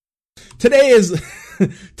Today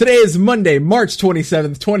is Monday, March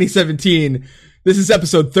 27th, 2017. This is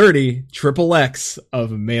episode 30, Triple X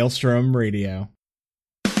of Maelstrom Radio.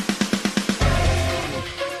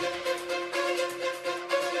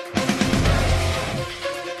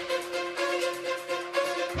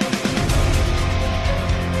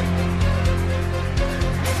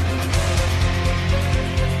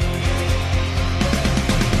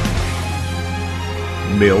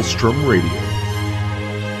 Maelstrom Radio.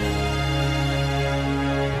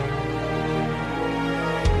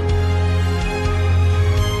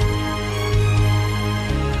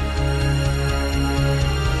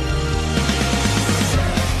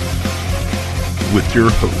 With your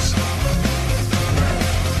hosts,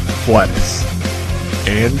 Flatus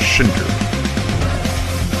and Shinder.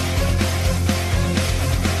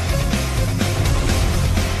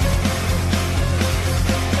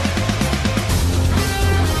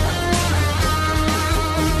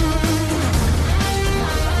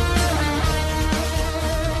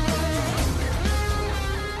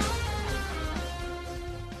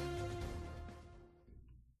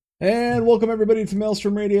 And welcome everybody to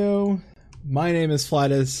Maelstrom Radio. My name is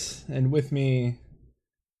Flatus, and with me,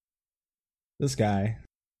 this guy.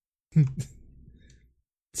 I'm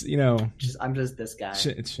just this guy.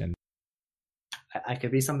 It's Shin. I could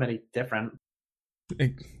be somebody different.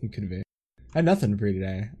 You could be. I had nothing for you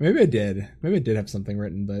today. Maybe I did. Maybe I did have something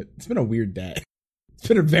written, but it's been a weird day. It's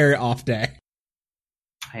been a very off day.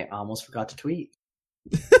 I almost forgot to tweet.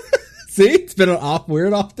 See? It's been a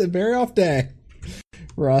very off day.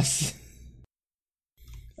 Russ.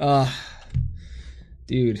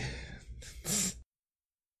 Dude.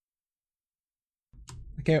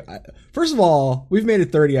 First of all, we've made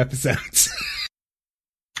it 30 episodes.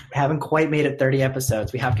 We haven't quite made it 30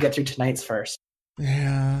 episodes. We have to get through tonight's first.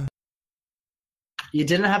 Yeah. You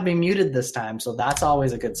didn't have me muted this time, so that's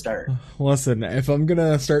always a good start. Listen, if I'm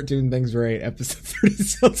gonna start doing things right, episode 30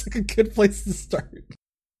 sounds like a good place to start.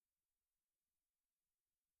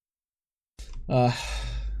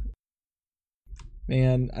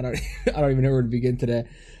 Man, I don't even know where to begin today.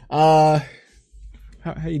 How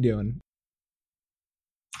you doing?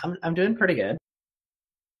 I'm doing pretty good.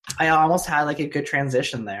 I almost had like a good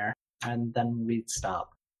transition there, and then we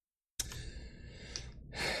stopped.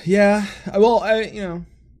 Yeah, well,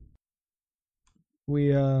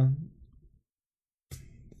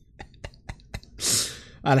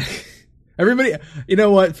 everybody, you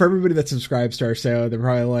know what? For everybody that subscribes to our show, they're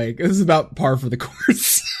probably like, "This is about par for the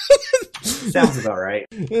course." Sounds about right.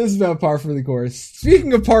 This is about par for the course.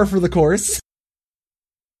 Speaking of par for the course,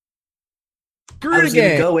 I was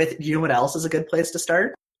going to go with, you know what else is a good place to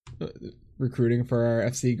start? Recruiting for our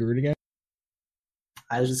FC Garuda Gang.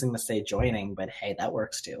 I was just going to say joining, but hey, that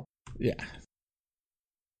works too. Yeah.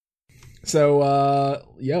 So,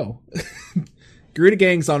 Garuda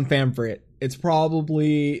Gang's on Famfrit. It's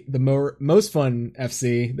probably the most fun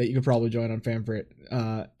FC that you could probably join on Famfrit.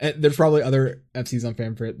 And there's probably other FCs on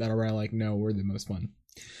Famfrit that are like, no, we're the most fun.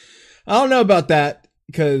 I don't know about that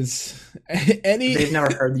because they've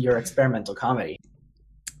never heard your experimental comedy.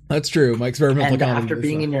 That's true. My experimental comedy. And after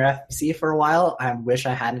being in your FC for a while, I wish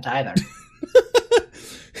I hadn't either.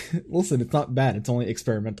 Listen, it's not bad. It's only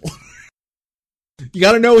experimental. You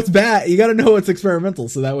got to know it's bad. You got to know it's experimental,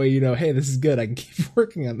 so that way you know, hey, this is good. I can keep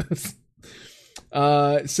working on this.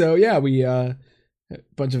 So yeah, we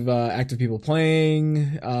bunch of active people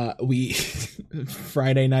playing. We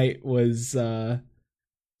Friday night was that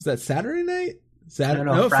Saturday night?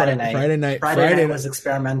 No, Friday night. Friday night. Friday night was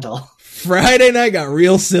experimental. Friday night got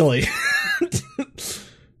real silly.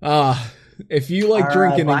 If you like Our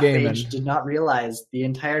drinking and gaming, Blackmage did not realize the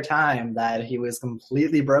entire time that he was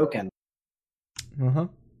completely broken.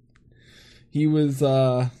 He was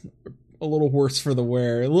a little worse for the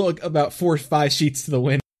wear. About 4 or 5 sheets to the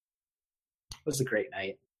wind. It was a great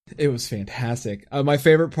night. It was fantastic. My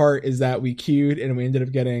favorite part is that we queued and we ended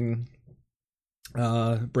up getting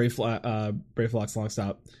Brave Flock's Long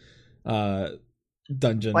Stop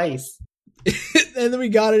dungeon twice. And then we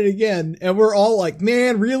got it again, and we're all like,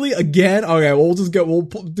 "Man, really? Again? Okay, we'll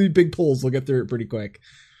do big pulls. We'll get through it pretty quick."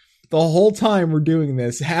 The whole time we're doing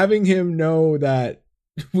this, having him know that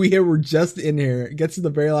we were just in here, it gets to the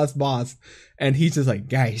very last boss, and he's just like,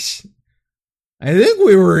 "Guys, I think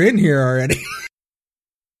we were in here already."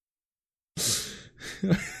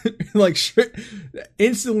 Like,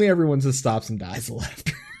 instantly everyone just stops and dies of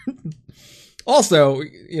laughter. Also,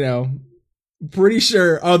 pretty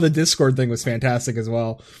sure, the Discord thing was fantastic as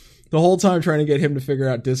well. The whole time trying to get him to figure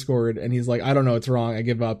out Discord, and he's like, I don't know what's wrong, I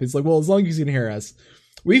give up. He's like, well, as long as you can hear us.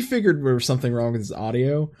 We figured there was something wrong with his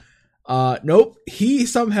audio. Nope. He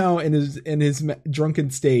somehow in his drunken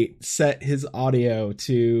state set his audio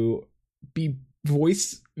to be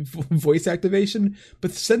voice activation,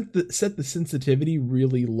 but set the sensitivity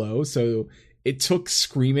really low, so it took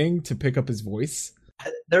screaming to pick up his voice.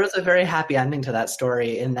 There was a very happy ending to that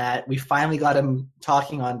story in that we finally got him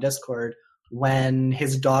talking on Discord when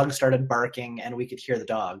his dog started barking and we could hear the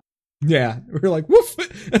dog. Yeah, we were like, woof!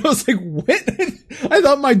 And I was like, what? I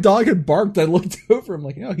thought my dog had barked. I looked over. I'm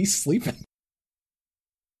like, no, he's sleeping.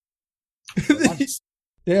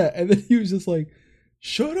 Yeah, and then he was just like,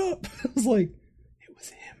 shut up. I was like, it was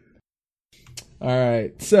him. All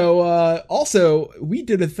right. So, also, we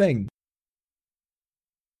did a thing.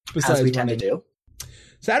 As we tend to do.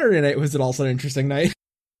 Saturday night was also an interesting night.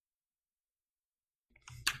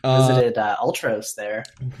 Visited Ultros there.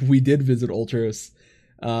 We did visit Ultros.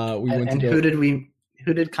 Who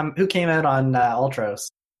came out on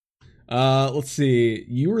Ultros? Let's see.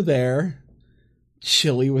 You were there.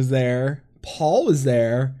 Chili was there. Paul was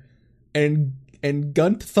there, and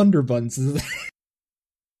Gunt Thunderbuns is there.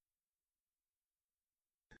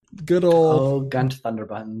 Good old Gunt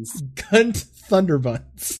Thunderbuns. Gunt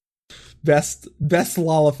Thunderbuns. Best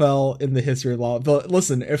Lalafell in the history of Lalafell.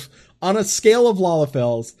 Listen, if on a scale of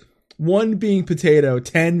Lalafels, 1 being potato,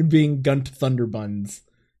 10 being Gunt Thunderbuns,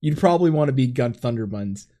 you'd probably want to be Gunt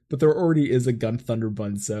Thunderbuns, but there already is a Gunt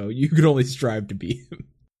Thunderbun, so you can only strive to be him.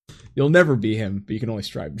 You'll never be him, but you can only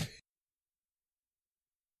strive to be.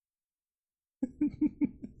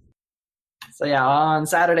 So yeah, on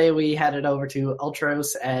Saturday we headed over to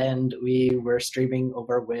Ultros and we were streaming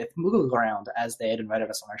over with Moogle Ground as they had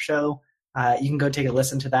invited us on our show. You can go take a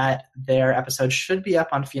listen to that. Their episode should be up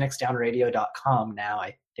on phoenixdownradio.com now,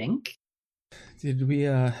 I think. Did we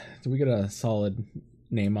get a solid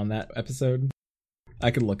name on that episode?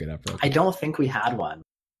 I could look it up real quick. I don't think we had one.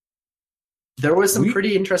 There was some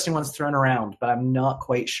pretty interesting ones thrown around, but I'm not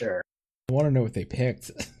quite sure. I want to know what they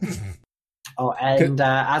picked. Oh, and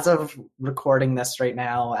as of recording this right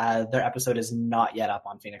now, their episode is not yet up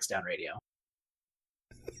on Phoenix Down Radio.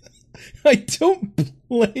 I don't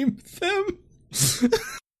blame them.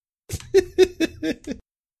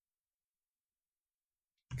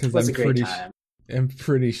 Because I'm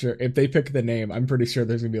pretty sure if they pick the name, I'm pretty sure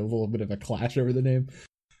there's gonna be a little bit of a clash over the name.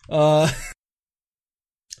 I'll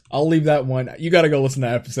leave that one. You got to go listen to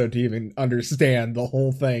that episode to even understand the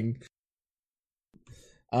whole thing.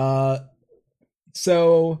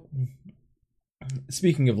 So,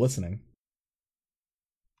 speaking of listening,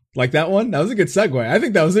 like that one, that was a good segue. I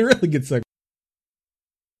think that was a really good segue.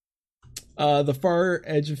 The Far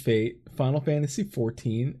Edge of Fate, Final Fantasy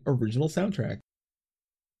XIV original soundtrack.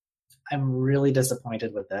 I'm really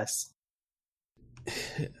disappointed with this.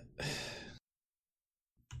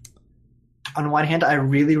 On one hand, I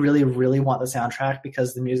really, really, really want the soundtrack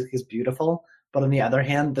because the music is beautiful. But on the other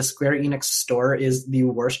hand, the Square Enix store is the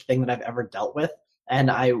worst thing that I've ever dealt with. And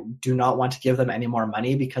I do not want to give them any more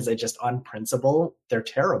money because it just, on principle, they're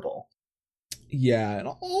terrible. Yeah, and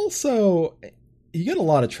also, you get a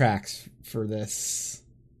lot of tracks for this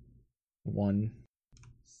one.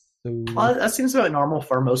 So... Well, that seems about normal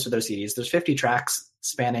for most of their CDs. There's 50 tracks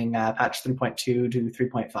spanning patch 3.2 to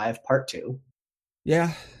 3.5 part 2.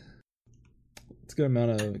 Yeah. It's a good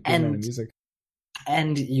amount of music.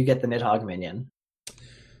 And you get the Nidhogg minion.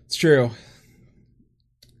 It's true.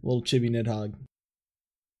 Little chibi Nidhogg.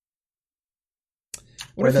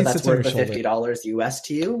 Whether that's worth the $50 US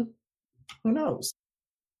to you, who knows?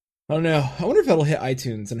 I don't know. I wonder if it'll hit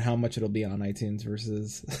iTunes and how much it'll be on iTunes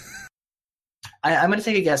versus... I'm going to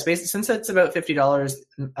take a guess. Since it's about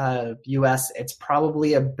 $50 US, it's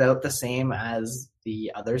probably about the same as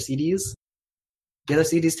the other CDs. The other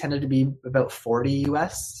CDs tended to be about $40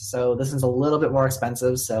 US, so this is a little bit more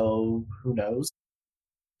expensive, so who knows?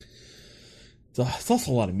 It's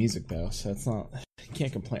also a lot of music, though, so it's not... I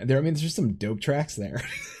can't complain. There's just some dope tracks there.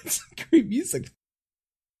 It's great music.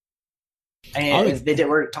 And they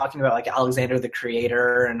were talking about like Alexander the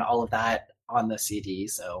Creator and all of that on the CD,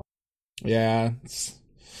 so... Yeah.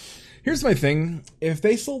 Here's my thing. If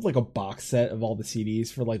they sold like a box set of all the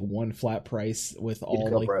CDs for like one flat price with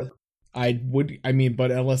all like... broke.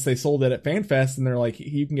 But unless they sold it at FanFest and they're like,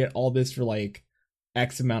 you can get all this for like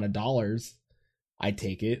X amount of dollars, I'd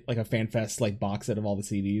take it. Like a FanFest like box set of all the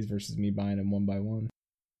CDs versus me buying them one by one.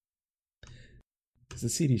 Because the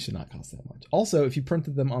CD should not cost that much. Also, if you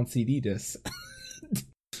printed them on CD discs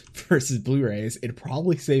versus Blu-rays, it'd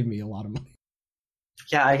probably save me a lot of money.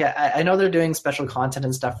 Yeah, I know they're doing special content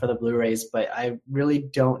and stuff for the Blu-rays, but I really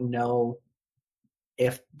don't know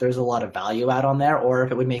if there's a lot of value add on there, or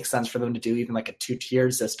if it would make sense for them to do even like a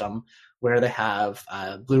 2-tiered system where they have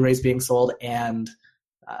Blu-rays being sold and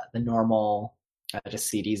the normal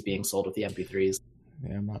just CDs being sold with the MP3s.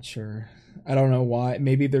 Yeah, I'm not sure. I don't know why.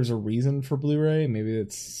 Maybe there's a reason for Blu-ray. Maybe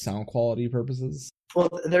it's sound quality purposes. Well,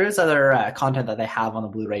 there is other content that they have on the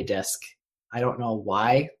Blu-ray disc. I don't know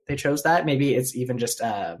why they chose that. Maybe it's even just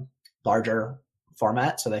a larger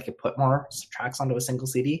format so they could put more tracks onto a single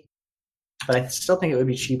CD. But I still think it would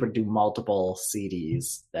be cheaper to do multiple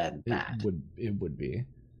CDs than that. It would be.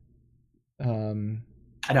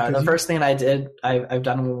 I know. The first thing I've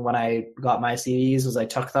done when I got my CDs was I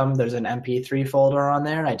took them. There's an MP3 folder on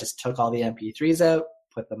there, and I just took all the MP3s out,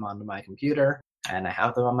 put them onto my computer, and I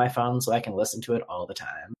have them on my phone so I can listen to it all the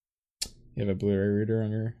time. You have a Blu-ray reader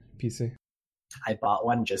on your PC? I bought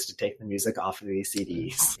one just to take the music off of these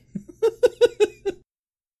CDs.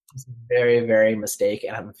 It's a very, very mistake,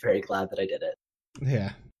 and I'm very glad that I did it.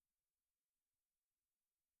 Yeah.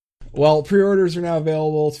 Well, pre-orders are now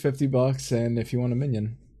available. It's $50, and if you want a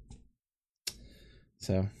Minion.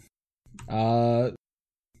 So,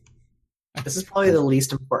 this is probably the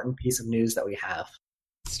least important piece of news that we have.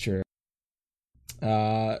 It's true.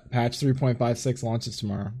 Patch 3.56 launches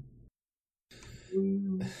tomorrow.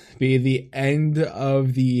 Be the end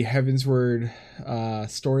of the Heavensward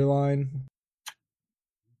storyline.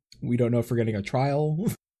 We don't know if we're getting a trial.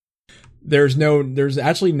 There's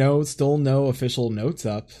actually still no official notes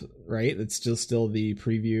up, right? It's just still the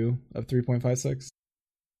preview of 3.56.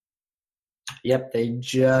 Yep, they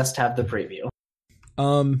just have the preview.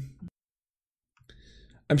 I'm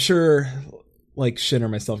sure like Shin or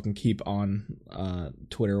myself can keep on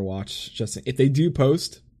Twitter watch just if they do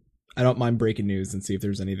post. I don't mind breaking news and see if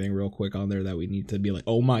there's anything real quick on there that we need to be like,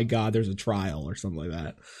 oh my god, there's a trial or something like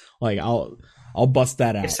that. Like I'll bust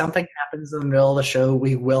that out. If something happens in the middle of the show,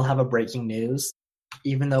 we will have a breaking news.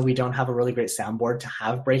 Even though we don't have a really great soundboard to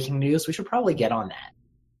have breaking news, we should probably get on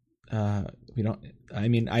that. We don't. I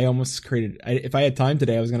mean, I almost created. If I had time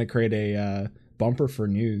today, I was going to create a bumper for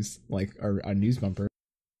news, or a news bumper.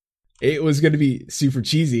 It was going to be super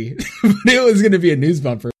cheesy, but it was going to be a news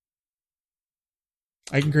bumper.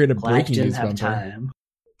 I can create a breaking news bumper. Time.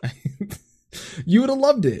 You would have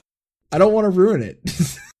loved it. I don't want to ruin it.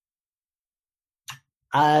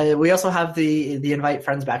 We also have the Invite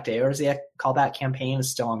Friends Back to Eorzea callback campaign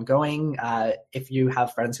is still ongoing. If you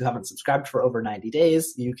have friends who haven't subscribed for over 90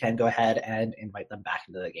 days, you can go ahead and invite them back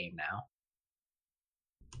into the game now.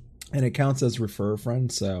 And it counts as refer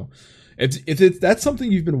friends. So if that's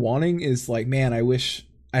something you've been wanting, is like, man, I wish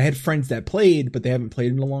I had friends that played, but they haven't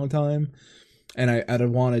played in a long time. And I'd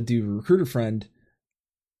want to do Recruiter Friend.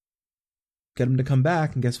 Get them to come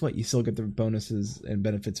back, and guess what? You still get the bonuses and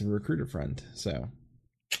benefits of a Recruiter Friend. So,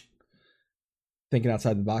 thinking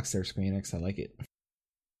outside the box there, Square Enix. I like it.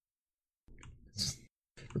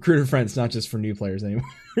 Recruiter Friend's not just for new players anymore.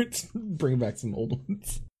 It's bring back some old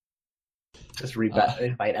ones. Just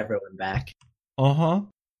invite everyone back.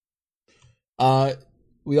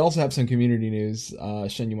 We also have some community news.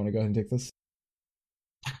 Shen, you want to go ahead and take this?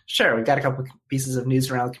 Sure, we've got a couple pieces of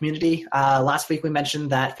news around the community. Last week we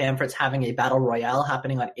mentioned that Fanfrit's having a battle royale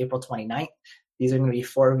happening on April 29th. These are going to be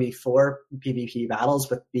 4v4 PvP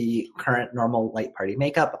battles with the current normal light party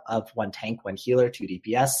makeup of 1 tank, 1 healer, 2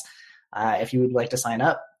 DPS. If you would like to sign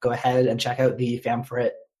up, go ahead and check out the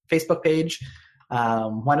Fanfrit Facebook page.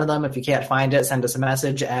 One of them, if you can't find it, send us a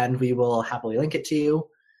message and we will happily link it to you.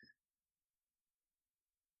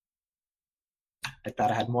 I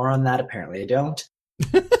thought I had more on that. Apparently I don't.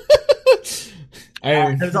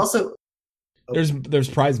 There's also there's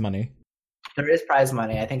prize money. There is prize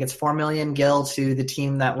money. I think it's 4 million gil to the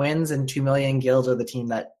team that wins and 2 million gil to the team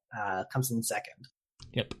that comes in second.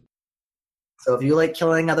 Yep. So if you like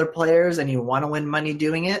killing other players and you want to win money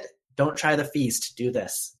doing it, don't try the feast. Do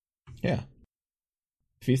this. Yeah.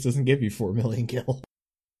 Feast doesn't give you 4 million gil.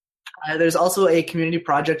 There's also a community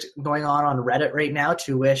project going on Reddit right now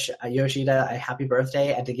to wish Yoshida a happy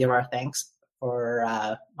birthday and to give our thanks for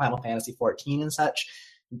Final Fantasy XIV and such.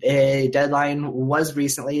 A deadline was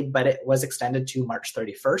recently, but it was extended to March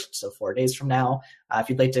 31st, so 4 days from now. If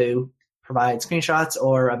you'd like to provide screenshots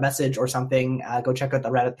or a message or something, go check out the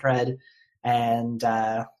Reddit thread. And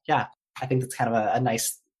I think that's kind of a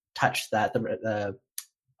nice touch that the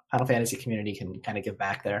Final Fantasy community can kind of give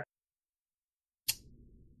back there.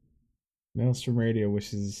 Maelstrom Radio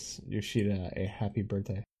wishes Yoshida a happy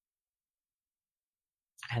birthday.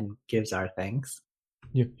 And gives our thanks.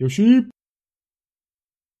 Yeah, Yoshi!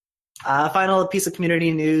 Final piece of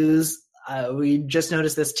community news. We just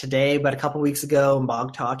noticed this today, but a couple weeks ago,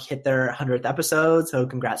 Mog Talk hit their 100th episode, so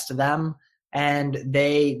congrats to them. And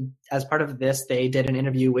they, as part of this, they did an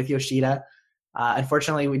interview with Yoshida.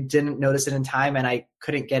 Unfortunately, we didn't notice it in time, and I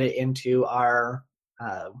couldn't get it into our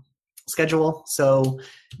schedule. So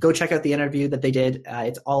go check out the interview that they did.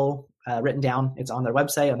 It's all written down. It's on their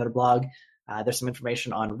website, on their blog. There's some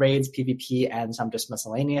information on raids, PvP, and some just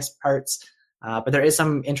miscellaneous parts. But there is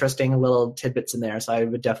some interesting little tidbits in there, so I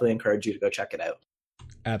would definitely encourage you to go check it out.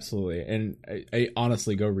 Absolutely. And I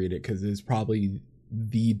honestly go read it because it's probably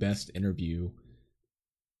the best interview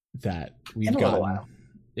that we've gotten. In a little while.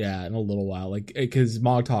 Yeah, in a little while. Like, because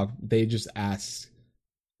Mog Talk, they just ask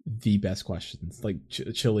the best questions. Like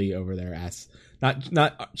Chili over there asks,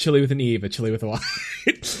 not Chili with an E, but Chili with a Y,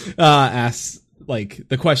 asks like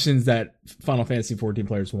the questions that Final Fantasy 14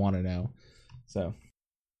 players want to know. So,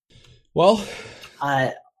 well,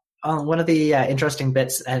 one of the interesting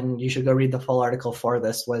bits, and you should go read the full article for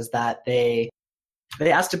this, was that they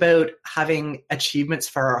asked about having achievements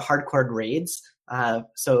for hardcore raids.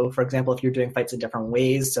 So, for example, if you're doing fights in different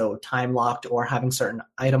ways, so time locked or having certain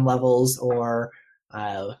item levels or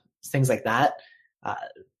things like that,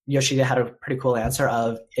 Yoshida had a pretty cool answer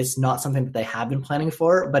of it's not something that they have been planning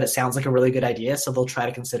for, but it sounds like a really good idea, so they'll try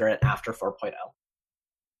to consider it after 4.0.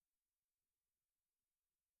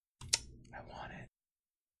 I want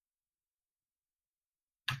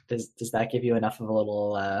it. Does that give you enough of a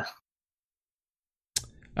little...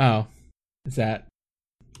 Oh, is that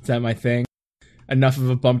my thing? Enough of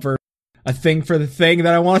a bumper? A thing for the thing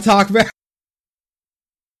that I want to talk about?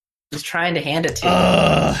 Just trying to hand it to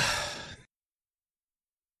you.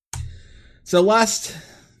 So last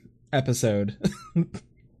episode,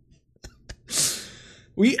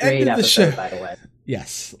 we ended the show. By the way,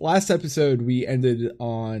 yes, last episode we ended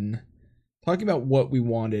on talking about what we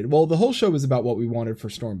wanted. Well, the whole show was about what we wanted for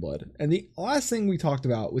Stormblood, and the last thing we talked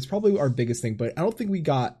about was probably our biggest thing. But I don't think we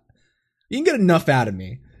got. You can get enough out of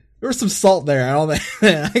me. There was some salt there.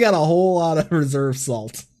 I got a whole lot of reserve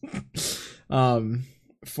salt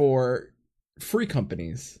for free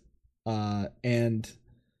companies, and.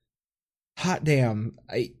 Hot damn!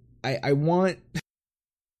 I want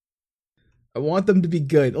them to be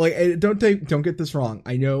good. Like, don't get this wrong.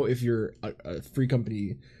 I know if you're a free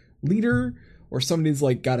company leader or somebody's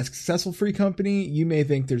like got a successful free company, you may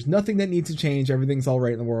think there's nothing that needs to change. Everything's all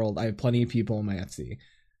right in the world. I have plenty of people in my FC.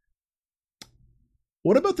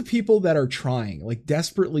 What about the people that are trying, like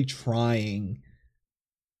desperately trying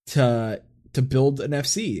to build an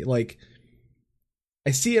FC? Like, I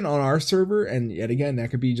see it on our server, and yet again, that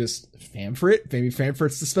could be just Famfrit. Maybe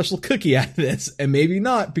Famfrit's the special cookie out of this, and maybe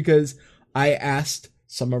not, because I asked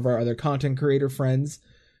some of our other content creator friends,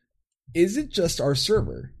 is it just our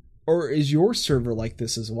server? Or is your server like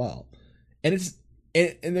this as well? And it's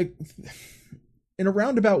in a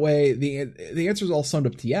roundabout way, the answer is all summed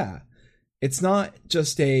up to yeah. It's not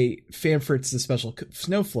just a Famfrit's the special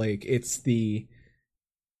snowflake,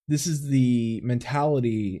 this is the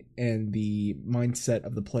mentality and the mindset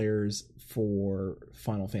of the players for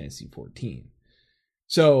Final Fantasy XIV.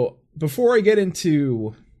 So before I get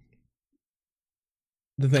into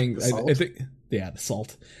the thing, I think, yeah, the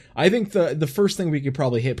salt. I think the first thing we could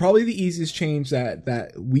probably hit, probably the easiest change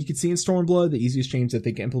that we could see in Stormblood, the easiest change that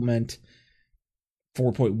they can implement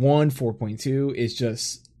 4.1, 4.2 is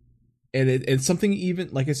just, and it's something even,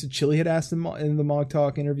 like I said, Chili had asked in the Mog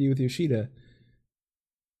Talk interview with Yoshida,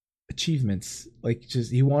 achievements. Like,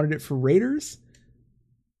 just he wanted it for raiders.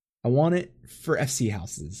 I want it for FC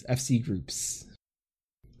houses, FC groups.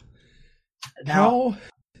 Now,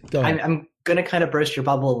 I'm gonna kind of burst your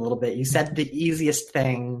bubble a little bit. You said the easiest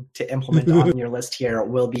thing to implement on your list here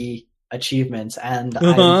will be achievements, and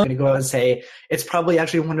I'm gonna go out and say it's probably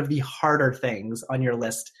actually one of the harder things on your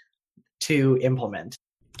list to implement.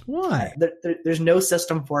 Why? There's no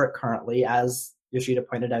system for it currently, as Yoshida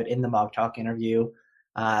pointed out in the Mog Talk interview.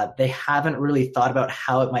 They haven't really thought about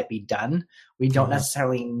how it might be done. We don't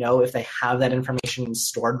necessarily know if they have that information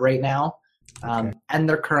stored right now. And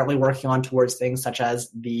they're currently working on towards things such as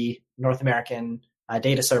the North American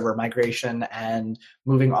data server migration and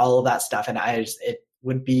moving all of that stuff. And it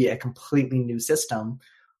would be a completely new system,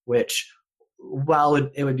 which, while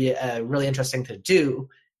it would be really interesting to do,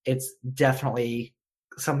 it's definitely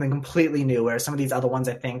something completely new, where some of these other ones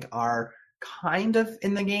I think are kind of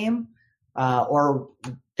in the game. Or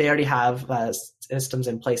they already have systems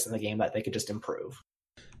in place in the game that they could just improve.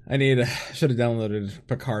 Should have downloaded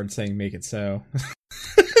Picard saying "make it so."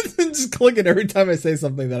 Just click it every time I say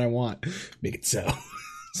something that I want. Make it so.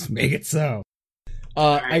 Just make it so.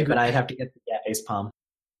 Right, but I'd have to get the face palm.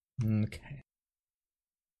 Okay.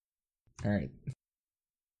 All right.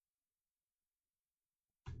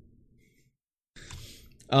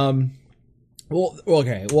 Well,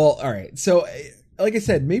 okay. Well, all right. So, like I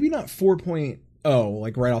said, maybe not 4.0,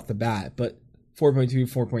 like right off the bat, but 4.2,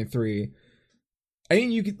 4.3. I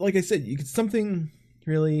mean, you could, like I said, you could something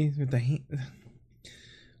Really? With the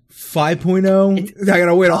 5.0? I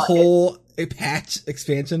gotta wait a whole patch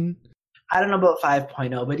expansion? I don't know about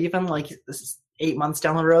 5.0, but even like this is 8 months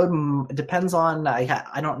down the road, it depends on,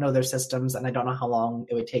 I don't know their systems and I don't know how long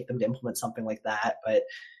it would take them to implement something like that, but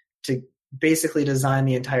to basically design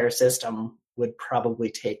the entire system would probably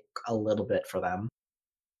take a little bit for them.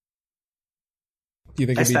 Do you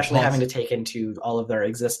think especially having to take into all of their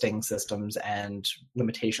existing systems and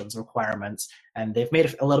limitations, requirements, and they've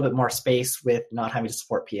made a little bit more space with not having to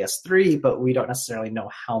support PS3, but we don't necessarily know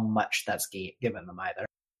how much that's given them either.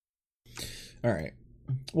 All right.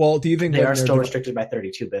 Well, do you think they are still restricted by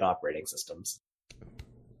 32-bit operating systems?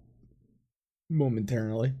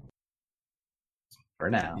 Momentarily. For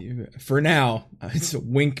now. It's a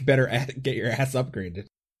wink, better get your ass upgraded.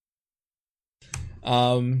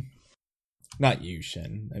 Not you,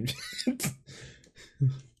 Shen.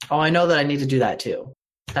 Oh, I know that I need to do that too.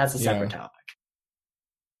 That's a separate topic.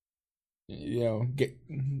 Get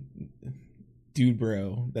dude,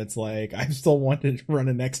 bro. That's like I still wanted to run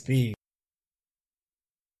an XP.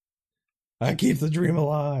 I keep the dream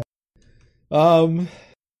alive. All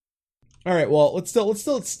right. Well, let's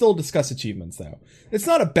still discuss achievements though. It's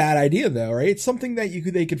not a bad idea though, right? It's something that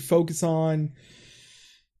they could focus on.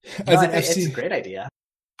 It's a great idea.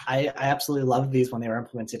 I absolutely loved these when they were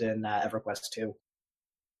implemented in EverQuest 2.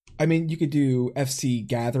 I mean, you could do FC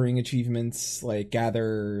gathering achievements, like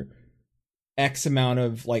gather X amount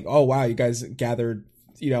of like, oh wow, you guys gathered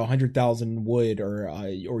 100,000 wood, or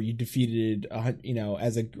you defeated as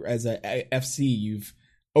a FC, you've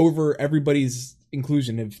over everybody's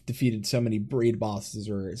inclusion have defeated so many raid bosses,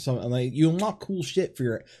 or something. Like you unlock cool shit for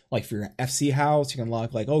your FC house. You can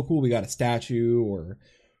unlock like, oh cool, we got a statue, or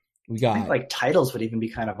we got I think like titles would even be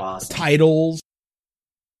kind of awesome. Titles.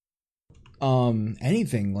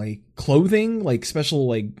 Anything like clothing, like special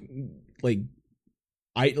like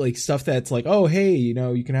stuff that's like, oh hey,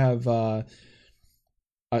 you can have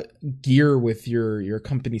gear with your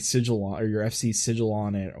company sigil on, or your FC sigil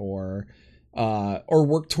on it, or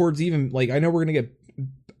work towards even like, I know we're gonna get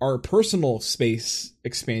our personal space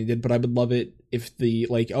expanded, but I would love it if the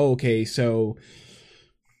like, oh okay, so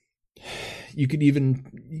you could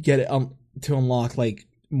even get it to unlock like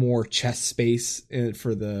more chest space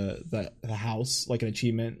for the house, like an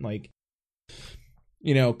achievement, like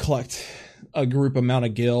collect a group amount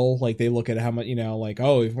of gil. Like they look at how much, like,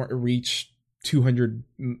 oh, we've reached 200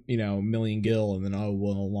 million gil, and then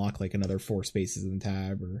we'll unlock like another 4 spaces in the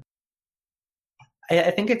tab. Or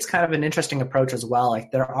I think it's kind of an interesting approach as well.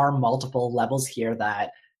 Like there are multiple levels here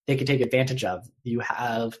that they could take advantage of. You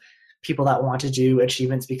have people that want to do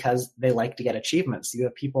achievements because they like to get achievements. You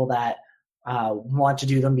have people that want to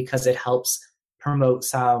do them because it helps promote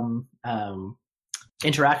some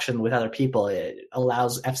interaction with other people. It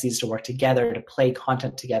allows FCs to work together, to play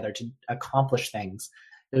content together, to accomplish things.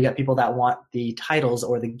 You'll get people that want the titles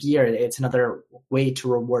or the gear. It's another way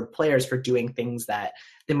to reward players for doing things that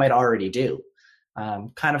they might already do.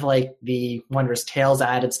 Kind of like the Wondrous Tales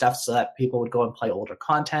added stuff so that people would go and play older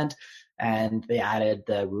content, and they added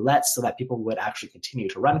the roulettes so that people would actually continue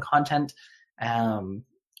to run content.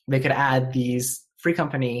 They could add these free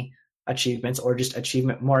company achievements, or just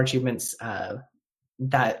more achievements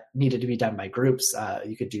that needed to be done by groups.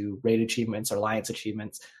 You could do raid achievements or alliance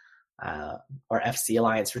achievements, or FC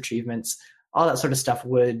alliance achievements. All that sort of stuff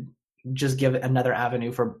would just give another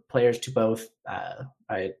avenue for players to both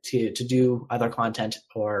to do other content,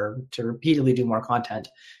 or to repeatedly do more content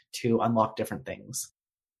to unlock different things.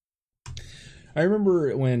 I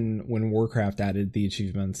remember when Warcraft added the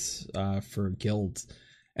achievements for guilds,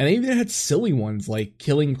 and they even had silly ones like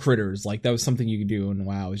killing critters. Like that was something you could do in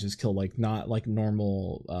WoW, is just kill like not like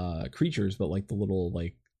normal creatures, but like the little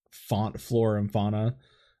like flora and fauna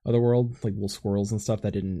of the world, like little squirrels and stuff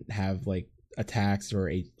that didn't have like attacks,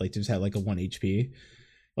 or like just had like a 1 HP.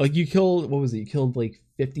 Like you killed, what was it? You killed like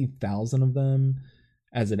 50,000 of them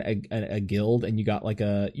as a guild, and you got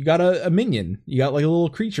a minion. You got like a little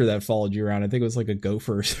creature that followed you around. I think it was like a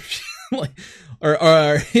gopher or some shit. Like,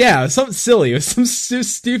 or yeah, something silly. It was something so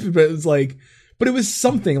stupid, but it was like, but it was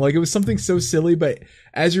something like, it was something so silly. But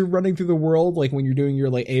as you're running through the world, like when you're doing your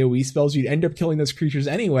like AoE spells, you'd end up killing those creatures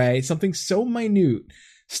anyway. Something so minute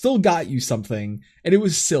still got you something, and it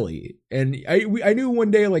was silly. And I knew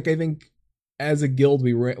one day, like I think as a guild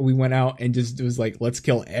we went out and just it was like, let's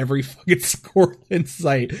kill every fucking squirrel in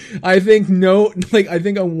sight. I think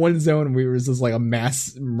on one zone we were just like a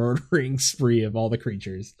mass murdering spree of all the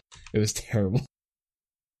creatures. It was terrible.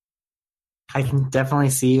 I can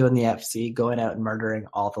definitely see you in the FC going out and murdering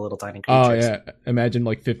all the little tiny creatures. Oh yeah, imagine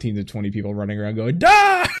like 15 to 20 people running around going,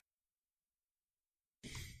 "Die!"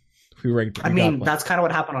 We ranked. I mean, that's kind of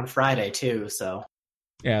what happened on Friday too. So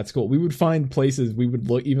yeah, it's cool. We would find places. We would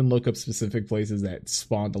even look up specific places that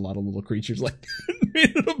spawned a lot of little creatures. Like,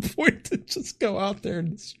 made it a point to just go out there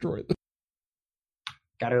and destroy them.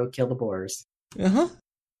 Gotta go kill the boars. Uh-huh.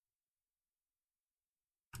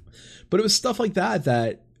 But it was stuff like that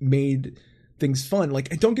that made things fun.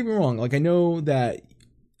 Like, don't get me wrong. Like, I know that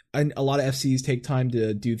a lot of FCs take time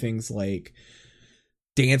to do things like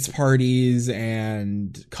dance parties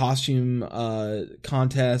and costume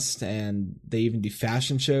contests, and they even do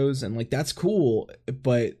fashion shows, and like that's cool.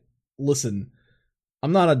 But listen,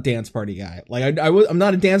 I'm not a dance party guy. Like I'm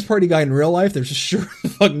not a dance party guy in real life. There's just sure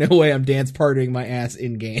fuck no way I'm dance partying my ass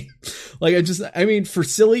in game. Like I mean, for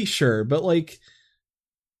silly, sure, but like,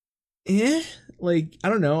 like I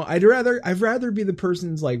don't know. I'd rather be the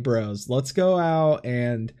person's like, bros, let's go out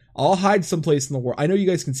and I'll hide someplace in the world. I know you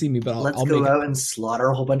guys can see me, but I'll go out and slaughter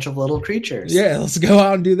a whole bunch of little creatures. Yeah, let's go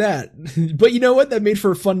out and do that. But you know what? That made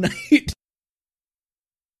for a fun night.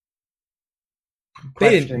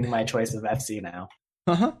 Questioning my choice of FC now.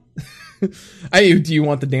 Uh-huh. Do you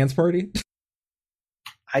want the dance party?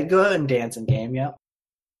 I'd go out and dance in game, yeah.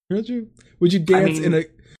 Would you? Would you dance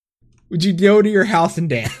would you go to your house and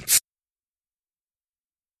dance?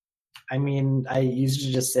 I mean, I used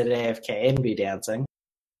to just sit at AFK and be dancing.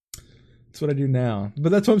 That's what I do now.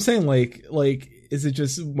 But that's what I'm saying. Like, is it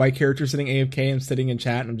just my character sitting AFK, I'm sitting in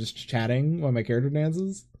chat, and I'm just chatting while my character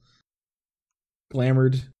dances?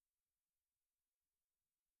 Glamored.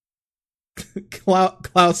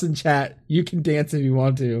 Klaus in chat, you can dance if you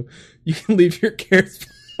want to. You can leave your cares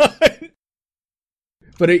behind.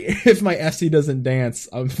 But if my FC doesn't dance,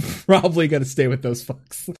 I'm probably going to stay with those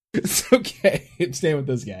fucks. It's okay. I'm staying with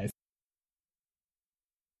those guys.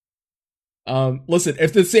 Listen,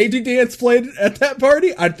 if the safety dance played at that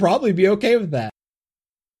party, I'd probably be okay with that.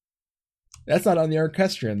 That's not on the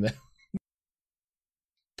orchestrion, though.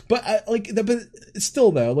 But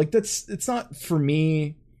still though, like it's not for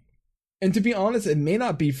me. And to be honest, it may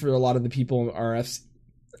not be for a lot of the people in RFs.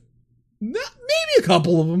 Maybe a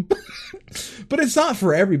couple of them, but it's not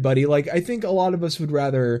for everybody. Like, I think a lot of us would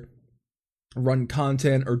rather run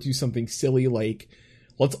content or do something silly like,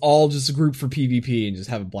 let's all just group for PvP and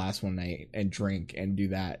just have a blast one night and drink and do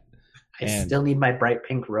that. I still need my bright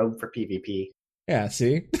pink robe for PvP. Yeah,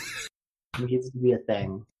 see? It needs to be a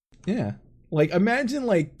thing. Yeah. Like, imagine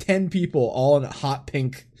like 10 people all in a hot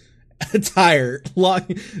pink attire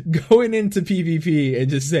going into PvP and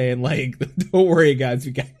just saying like, don't worry guys,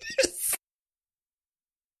 we got this.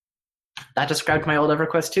 That described my old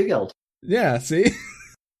EverQuest 2 guild. Yeah, see?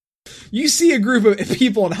 You see a group of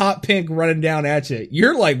people in hot pink running down at you.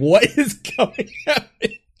 You're like, what is going on?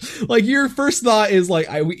 Like, your first thought is like,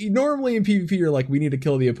 normally in PvP, you're like, we need to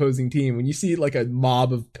kill the opposing team. When you see like a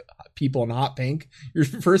mob of people in hot pink, your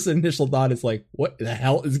first initial thought is like, what the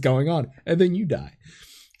hell is going on? And then you die.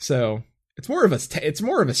 So it's more of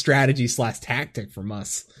a strategy / tactic from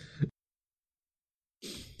us.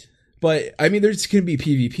 But I mean, there's going to be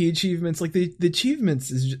PvP achievements. Like the achievements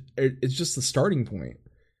is just the starting point.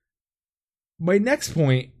 My next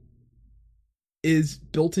point is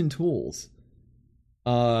built-in tools.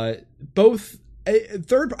 I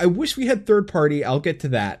wish we had third party. I'll get to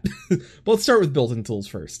that. But let's start with built-in tools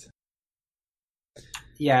first.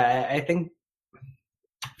 Yeah, I think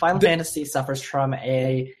Final Fantasy suffers from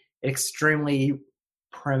a extremely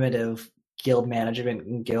primitive guild management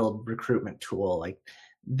and guild recruitment tool. Like,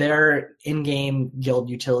 their in-game guild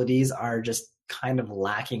utilities are just kind of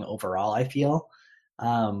lacking overall, I feel.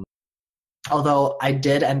 Although I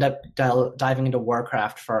did end up diving into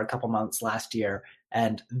Warcraft for a couple months last year,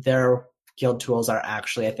 and their guild tools are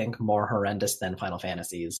actually, I think, more horrendous than Final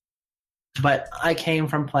Fantasy's. But I came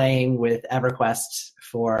from playing with EverQuest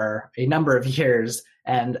for a number of years,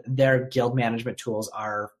 and their guild management tools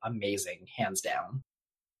are amazing, hands down.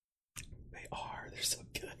 They are. They're so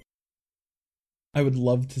good. I would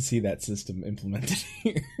love to see that system implemented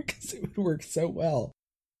here, because it would work so well.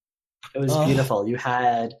 It was beautiful. You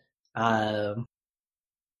had... I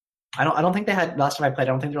don't think they had, last time I played,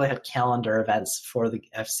 I don't think they really had calendar events for the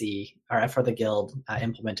FC or for the guild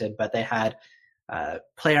implemented, but they had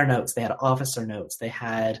player notes, they had officer notes, they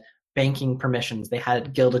had banking permissions, they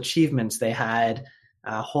had guild achievements, they had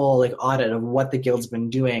a whole like audit of what the guild's been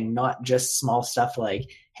doing, not just small stuff like,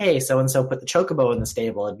 hey, so-and-so put the chocobo in the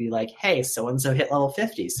stable. It'd be like, hey, so-and-so hit level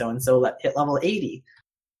 50, so-and-so hit level 80.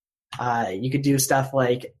 You could do stuff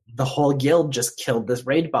like the whole guild just killed this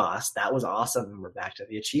raid boss. That was awesome. We're back to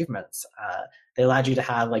the achievements. They allowed you to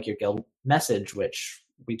have like your guild message, which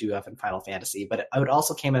we do have in Final Fantasy, but it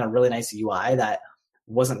also came in a really nice UI that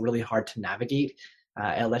wasn't really hard to navigate.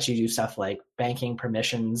 It lets you do stuff like banking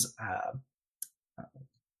permissions,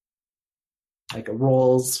 like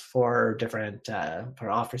roles for different for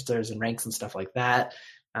officers and ranks and stuff like that.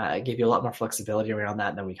 It gave you a lot more flexibility around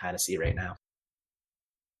that than we kind of see right now.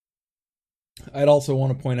 I'd also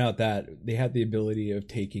want to point out that they had the ability of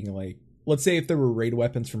taking, like, let's say if there were raid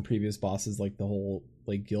weapons from previous bosses, like the whole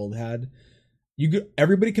like guild had,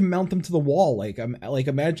 everybody can mount them to the wall. Like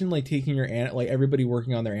imagine like taking your like everybody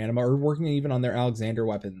working on their anima or working even on their Alexander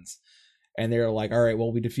weapons, and they're like, all right,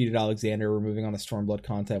 well, we defeated Alexander, we're moving on to Stormblood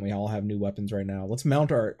content, we all have new weapons right now, let's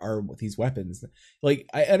mount our these weapons. Like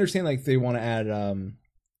I understand like they want to add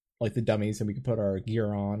like the dummies and we could put our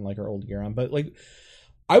gear on, like our old gear on, but like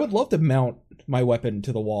I would love to mount my weapon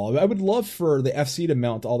to the wall. I would love for the FC to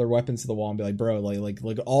mount all their weapons to the wall and be like, bro, like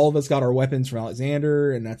all of us got our weapons from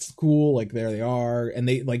Alexander, and that's cool. Like there they are, and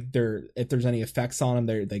they like if there's any effects on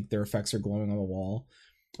them, their effects are glowing on the wall.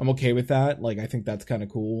 I'm okay with that. Like I think that's kind of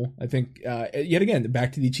cool. I think yet again,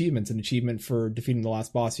 back to the achievements. An achievement for defeating the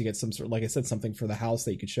last boss, you get some sort, like I said, something for the house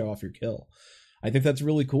that you could show off your kill. I think that's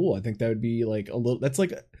really cool. I think that would be like a little. That's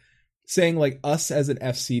like saying like us as an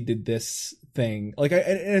FC did this thing. Like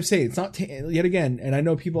I'm saying it's not yet again, and I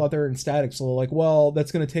know people out there in statics are like, well,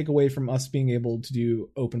 that's going to take away from us being able to do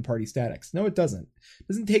open party statics. No, it doesn't. It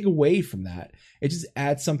doesn't take away from that. It just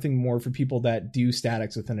adds something more for people that do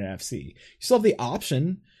statics within an FC. You still have the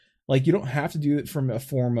option. Like you don't have to do it from a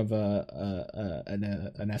form of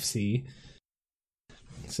an FC.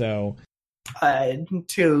 So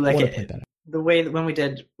too, like the way that when we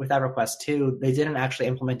did with EverQuest 2, they didn't actually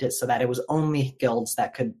implement it so that it was only guilds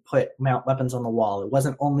that could mount weapons on the wall. It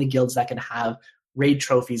wasn't only guilds that could have raid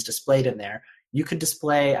trophies displayed in there. You could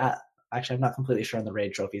display, actually I'm not completely sure on the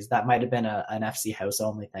raid trophies. That might have been an FC house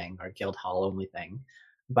only thing or guild hall only thing.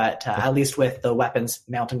 But at least with the weapons,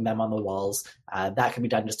 mounting them on the walls, that could be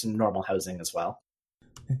done just in normal housing as well.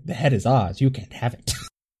 The head is Oz. You can't have it.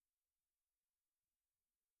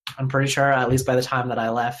 I'm pretty sure, at least by the time that I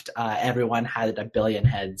left, everyone had 1 billion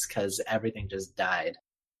heads because everything just died.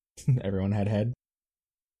 Everyone had head.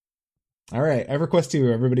 All right, EverQuest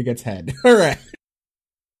 2, everybody gets head. All right.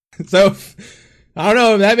 So, I don't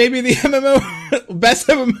know, that may be the MMO, best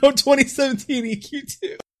MMO 2017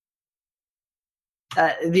 EQ2.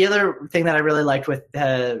 The other thing that I really liked with,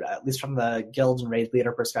 at least from the guild and raid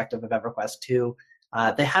leader perspective of EverQuest 2,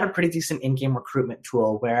 they had a pretty decent in-game recruitment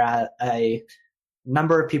tool where a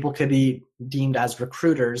number of people could be deemed as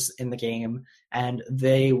recruiters in the game, and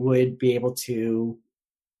they would be able to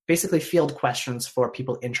basically field questions for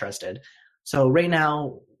people interested. So right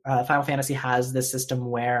now, Final Fantasy has this system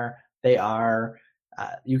where they are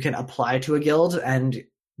you can apply to a guild,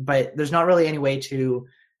 but there's not really any way to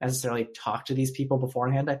necessarily talk to these people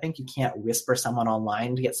beforehand. I think you can't whisper someone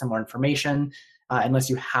online to get some more information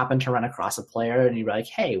unless you happen to run across a player and you're like,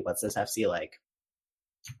 hey, what's this FC like?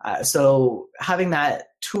 So having that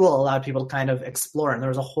tool allowed people to kind of explore, and there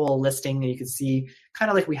was a whole listing, and you could see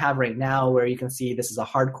kind of like we have right now, where you can see this is a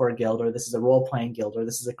hardcore guild, or this is a role-playing guild, or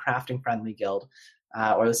this is a crafting-friendly guild,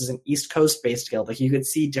 or this is an East Coast-based guild. Like you could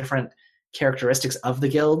see different characteristics of the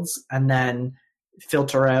guilds, and then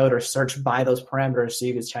filter out or search by those parameters, so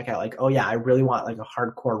you could check out like, oh yeah, I really want like a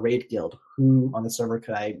hardcore raid guild. Who on the server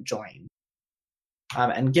could I join?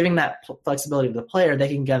 And giving that flexibility to the player, they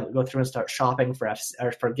can go through and start shopping for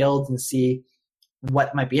guilds and see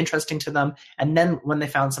what might be interesting to them. And then when they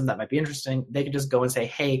found something that might be interesting, they could just go and say,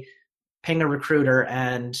 hey, ping a recruiter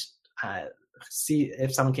and see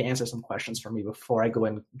if someone can answer some questions for me before I go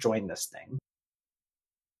and join this thing.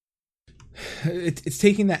 It's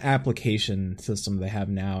taking that application system they have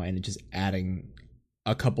now and just adding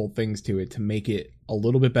a couple things to it to make it a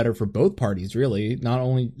little bit better for both parties, really, not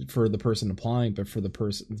only for the person applying, but for the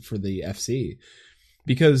FC,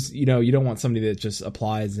 because, you don't want somebody that just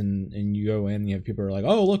applies and you go in and you have people who are like,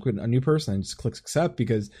 oh, look, a new person, and just clicks accept.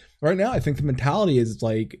 Because right now I think the mentality is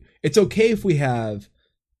like, it's okay if we have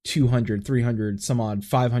 200, 300, some odd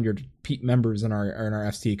 500 members in our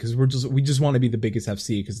FC, because we just want to be the biggest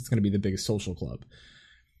FC because it's going to be the biggest social club.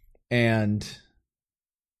 And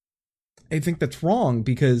I think that's wrong,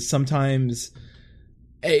 because sometimes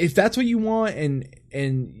if that's what you want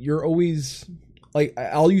and you're always like,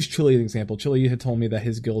 I'll use Chili as an example. Chili had told me that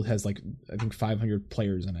his guild has like, I think 500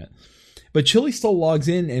 players in it, but Chili still logs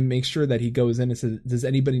in and makes sure that he goes in and says, does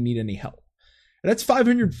anybody need any help? And that's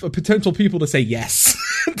 500 potential people to say yes.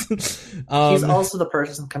 He's also the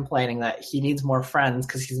person complaining that he needs more friends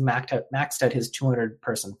because he's maxed out his 200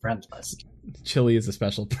 person friends list. Chili is a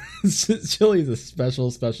special Chili is a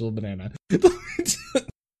special banana.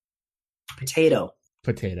 Potato,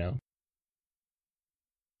 it's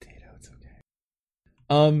okay.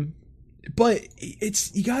 but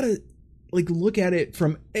it's, you gotta like look at it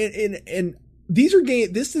from, and these are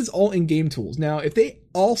this is all in game tools. Now, if they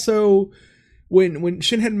also, when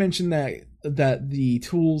Shin had mentioned that the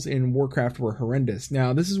tools in Warcraft were horrendous.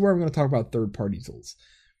 Now, this is where I'm going to talk about third-party tools.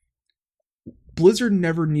 Blizzard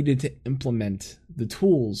never needed to implement the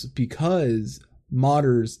tools because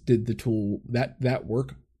modders did the tool that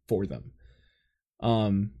work for them.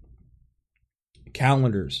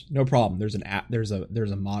 Calendars, no problem. There's an app. There's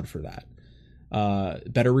a mod for that.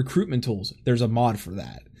 Better recruitment tools. There's a mod for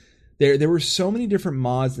that. There were so many different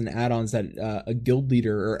mods and add-ons that a guild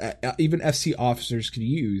leader or even FC officers could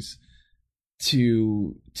use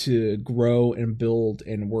to grow and build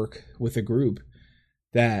and work with a group,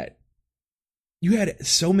 that you had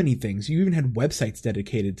so many things. You even had websites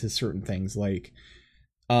dedicated to certain things, like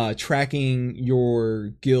tracking your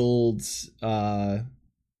guild's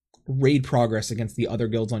raid progress against the other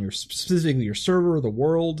guilds on your, specifically your server, the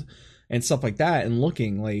world, and stuff like that, and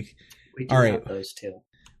looking like, We do all right, have those too.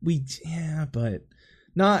 But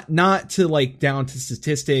not to like down to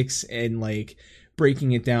statistics and like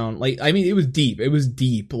breaking it down. Like, I mean, it was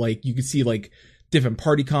deep. Like, you could see like different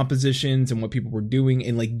party compositions and what people were doing,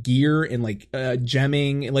 and like gear and like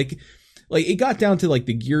gemming, and like it got down to like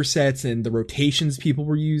the gear sets and the rotations people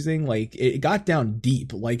were using. Like, it got down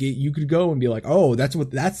deep. Like, you could go and be like, oh, that's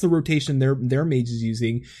the rotation their mage is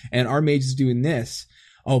using, and our mage is doing this.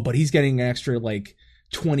 Oh, but he's getting an extra like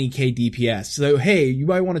 20k DPS. So, hey, you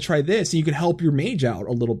might want to try this, and you could help your mage out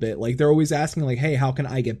a little bit. Like, they're always asking like, hey, how can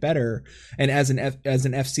I get better? And as an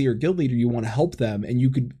FC or guild leader, you want to help them.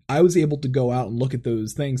 And I was able to go out and look at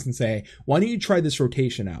those things and say, why don't you try this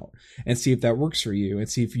rotation out and see if that works for you, and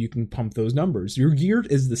see if you can pump those numbers. Your gear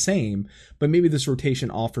is the same, but maybe this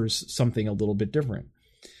rotation offers something a little bit different.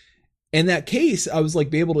 In that case, I was like,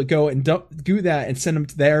 be able to go and do that and send them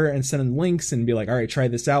there and send them links and be like, all right, try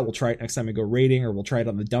this out. We'll try it next time I go raiding, or we'll try it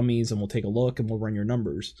on the dummies and we'll take a look and we'll run your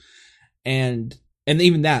numbers. And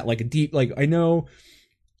even that, like I know,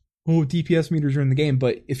 DPS meters are in the game,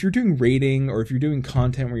 but if you're doing raiding, or if you're doing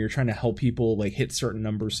content where you're trying to help people like hit certain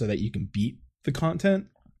numbers so that you can beat the content,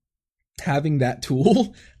 having that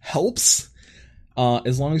tool helps.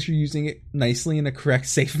 As long as you're using it nicely in a correct,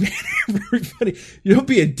 safe manner for everybody. You don't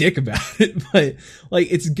be a dick about it, but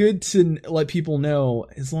like, it's good to let people know.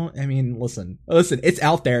 Listen, it's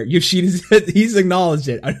out there. He's acknowledged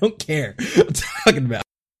it. I don't care what I'm talking about.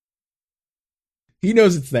 He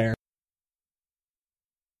knows it's there.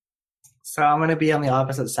 So I'm going to be on the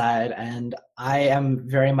opposite side, and I am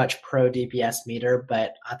very much pro DPS meter,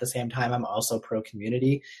 but at the same time, I'm also pro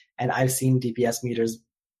community, and I've seen DPS meters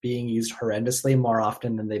being used horrendously more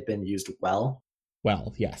often than they've been used well.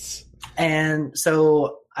 Well, yes. And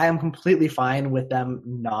so I am completely fine with them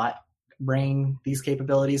not bringing these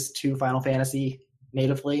capabilities to Final Fantasy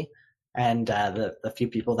natively, and the few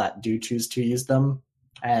people that do choose to use them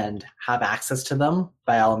and have access to them,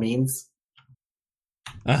 by all means,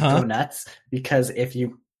 go nuts, because if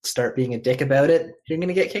you start being a dick about it, you're going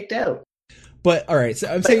to get kicked out. But all right, so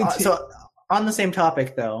I'm saying so on the same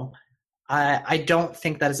topic though, I don't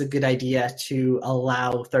think that is a good idea to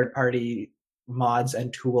allow third-party mods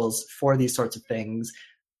and tools for these sorts of things,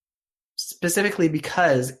 specifically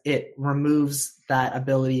because it removes that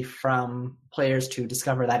ability from players to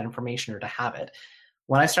discover that information or to have it.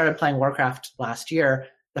 When I started playing Warcraft last year,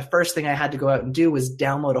 the first thing I had to go out and do was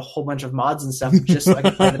download a whole bunch of mods and stuff just so I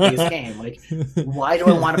could play the biggest game. Like, why do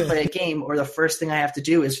I want to play a game where the first thing I have to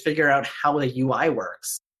do is figure out how the UI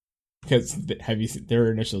works? Because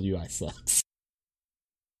their initial UI sucks.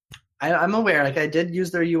 I'm aware. Like, I did use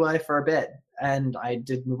their UI for a bit, and I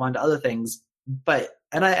did move on to other things. But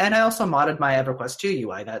I also modded my EverQuest 2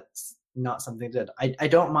 UI. That's not something that I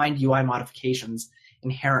don't mind UI modifications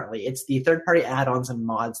inherently. It's the third-party add-ons and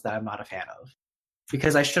mods that I'm not a fan of,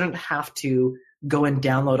 because I shouldn't have to go and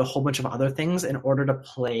download a whole bunch of other things in order to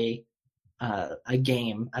play a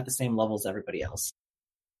game at the same level as everybody else.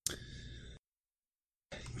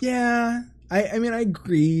 Yeah, I mean, I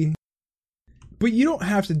agree. But you don't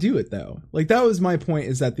have to do it, though. Like, that was my point,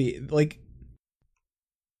 is that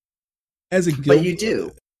as a guild... But you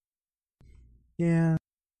do. Yeah.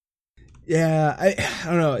 Yeah, I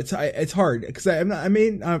don't know. It's hard, because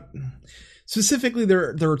specifically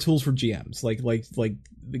there are tools for GMs, like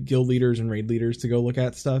the guild leaders and raid leaders to go look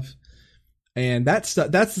at stuff. And that's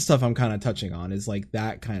the stuff I'm kind of touching on, is like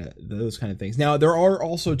those kind of things. Now, there are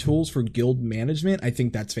also tools for guild management. I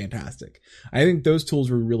think that's fantastic. I think those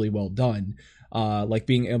tools were really well done. Like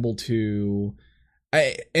being able to,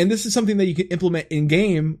 and this is something that you can implement in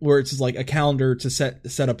game, where it's just like a calendar to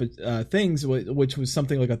set up things, which was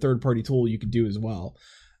something like a third party tool you could do as well.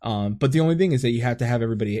 But the only thing is that you have to have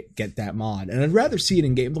everybody get that mod. And I'd rather see it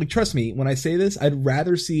in game. Like, trust me, when I say this, I'd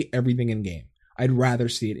rather see everything in game. I'd rather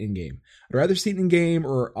see it in game. I'd rather see it in game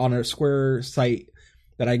or on a Square site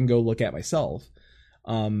that I can go look at myself.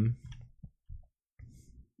 I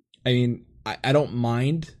mean, I don't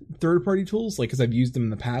mind third-party tools, like, because I've used them in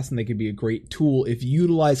the past, and they could be a great tool if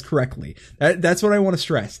utilized correctly. That's what I want to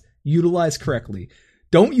stress. Utilize correctly.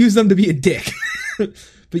 Don't use them to be a dick. But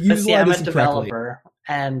utilize them correctly. I'm a developer,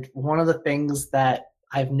 and one of the things that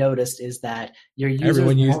I've noticed is that your users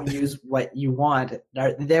won't use what you want.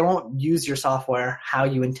 They won't use your software how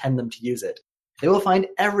you intend them to use it. They will find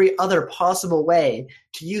every other possible way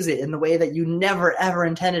to use it in the way that you never, ever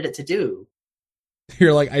intended it to do.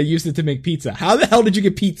 You're like, I used it to make pizza. How the hell did you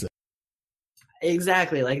get pizza?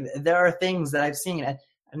 Exactly. Like, there are things that I've seen,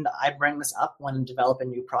 and I bring this up when developing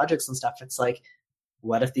new projects and stuff. It's like,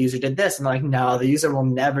 what if the user did this? And they're like, no, the user will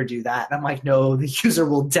never do that. And I'm like, no, the user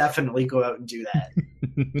will definitely go out and do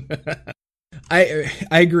that. I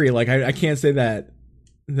agree. Like, I can't say that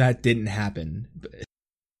didn't happen. But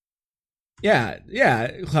yeah.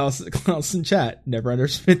 Klaus in chat never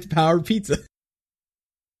understood the power of pizza.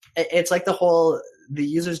 It's like the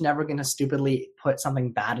user's never going to stupidly put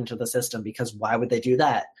something bad into the system, because why would they do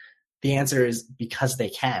that? The answer is because they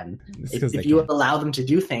can. If you allow them to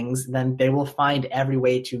do things, then they will find every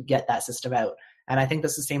way to get that system out. And I think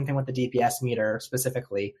that's the same thing with the DPS meter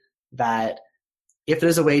specifically, that if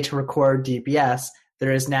there's a way to record DPS,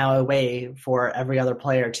 there is now a way for every other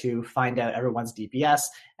player to find out everyone's DPS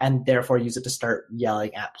and therefore use it to start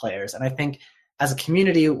yelling at players. And I think as a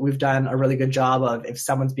community, we've done a really good job of, if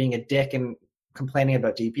someone's being a dick and complaining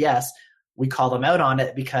about DPS, we call them out on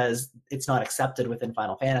it because it's not accepted within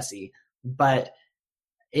Final Fantasy. But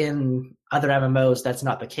in other MMOs, that's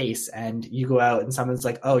not the case. And you go out and someone's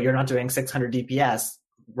like, oh, you're not doing 600 DPS,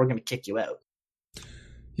 we're going to kick you out.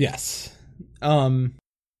 Yes. But,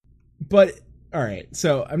 all right.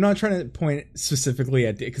 So I'm not trying to point specifically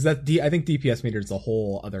at, because I think DPS meter is a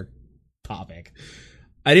whole other topic.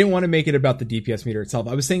 I didn't want to make it about the DPS meter itself.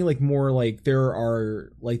 I was saying, like, more like there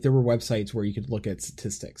were websites where you could look at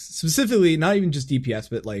statistics, specifically not even just DPS,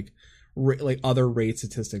 but like other raid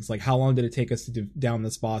statistics. Like, how long did it take us to down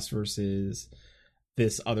this boss versus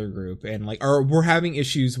this other group, and like, we're having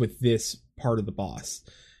issues with this part of the boss,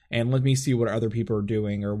 and let me see what other people are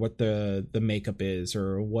doing, or what the makeup is,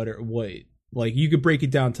 or what like, you could break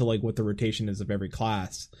it down to like what the rotation is of every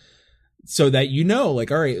class, so that you know,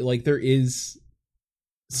 like, all right, like, there is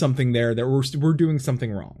something there that we're doing something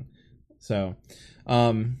wrong. So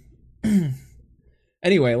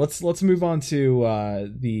anyway, let's move on to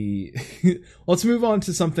let's move on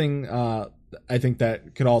to something I think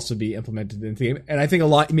that could also be implemented in the game, and I think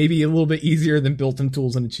maybe a little bit easier than built-in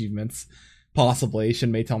tools and achievements, possibly.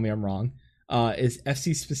 Shin may tell me I'm wrong. Is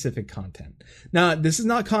FC specific content. Now, this is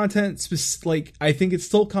not content like, I think it's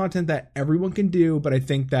still content that everyone can do, but I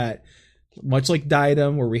think that, much like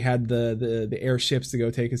Diadem, where we had the airships to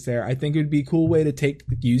go take us there, I think it would be a cool way to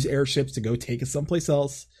use airships to go take us someplace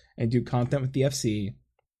else and do content with the FC.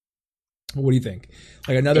 What do you think?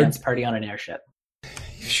 Like, another dance party on an airship.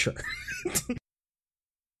 Sure. It's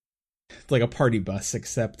like a party bus,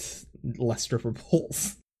 except less stripper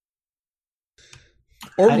poles.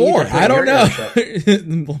 Or more. I don't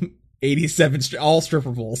know. 87 all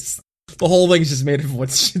stripper poles. The whole thing's just made of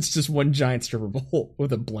it's just one giant stripper pole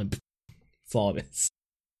with a blimp. That's all it is.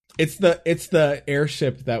 It's the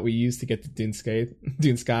airship that we used to get to Dune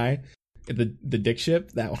Sky, the dick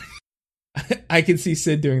ship. That one. I can see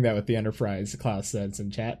Sid doing that with the Enterprise. Klaus says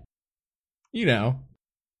in chat. You know,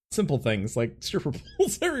 simple things like stripper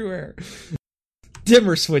poles everywhere,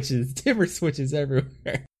 dimmer switches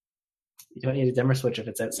everywhere. You don't need a dimmer switch if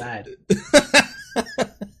it's outside.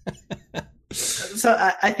 So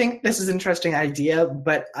I think this is an interesting idea,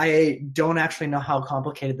 but I don't actually know how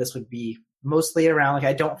complicated this would be. Mostly around, like,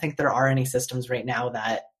 I don't think there are any systems right now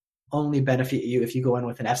that only benefit you if you go in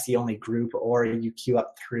with an FC only group, or you queue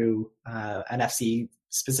up through an FC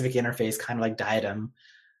specific interface, kind of like Diadem.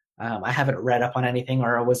 I haven't read up on anything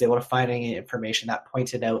or was able to find any information that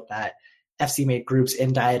pointed out that FC made groups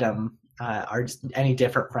in Diadem are any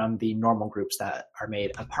different from the normal groups that are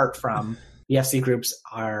made, apart from the FC groups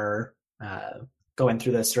are going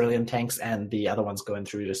through the Cerulean tanks and the other ones going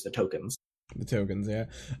through just the tokens. The tokens, yeah.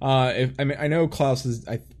 I know Klaus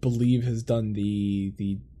I believe has done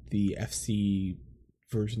the FC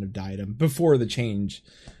version of Diadem before the change.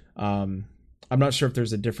 I'm not sure if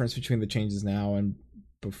there's a difference between the changes now and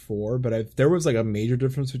before, but if there was like a major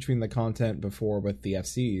difference between the content before with the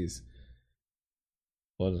FCs,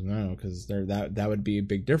 let us know, because that would be a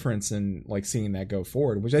big difference in like seeing that go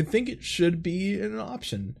forward, which I think it should be an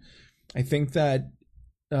option. I think that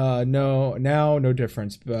no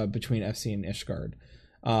difference between FC and Ishgard.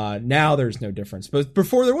 Now there's no difference, but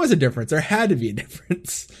before there was a difference. There had to be a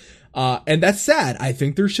difference, and that's sad. I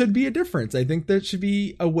think there should be a difference. I think there should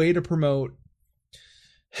be a way to promote.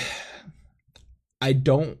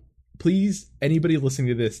 Please, anybody listening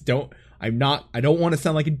to this, I don't want to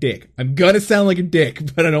sound like a dick. I'm gonna sound like a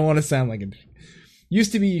dick, but I don't want to sound like a dick.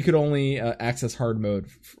 Used to be you could only access hard mode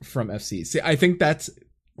from FC. See, I think that's,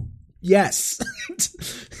 yes.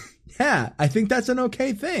 Yeah, I think that's an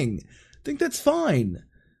okay thing. I think that's fine.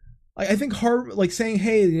 I think hard, like saying,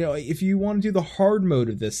 hey, if you want to do the hard mode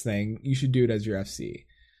of this thing, you should do it as your FC.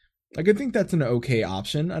 Like, I think that's an okay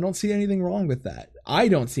option. I don't see anything wrong with that. I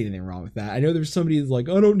don't see anything wrong with that. I know there's somebody who's like,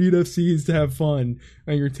 I don't need FCs to have fun,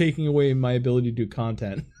 and you're taking away my ability to do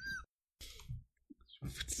content.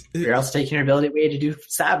 You're also taking your ability away to do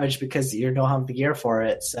Savage because you don't have the gear for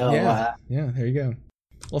it. So yeah, there you go.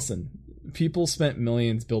 Listen, people spent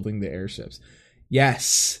millions building the airships.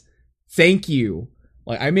 Yes, thank you.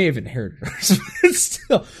 Like, I may have inherited hers,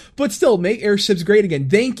 but still, make airships great again.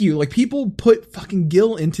 Thank you. Like, people put fucking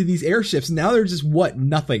gil into these airships. Now they're just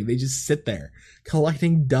nothing. They just sit there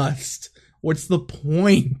collecting dust. What's the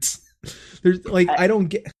point? There's I don't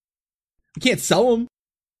get. You can't sell them.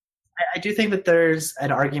 I do think that there's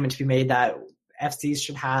an argument to be made that FCs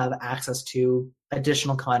should have access to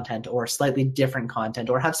additional content or slightly different content,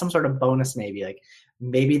 or have some sort of bonus.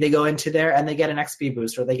 Maybe they go into there and they get an XP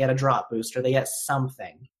boost, or they get a drop boost, or they get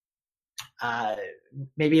something.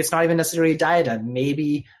 Maybe it's not even necessarily a diadem.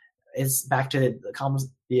 Maybe it's back to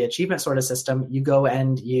the achievement sort of system. You go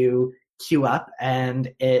and you queue up,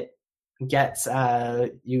 and it gets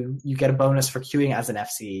you get a bonus for queuing as an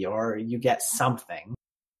FC, or you get something.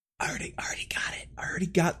 I already got it. I already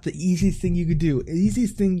got the easiest thing you could do. The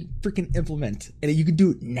easiest thing you freaking implement, and you could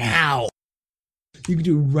do it now. You could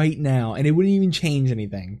do it right now, and it wouldn't even change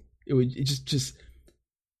anything. It just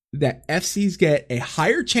that FCs get a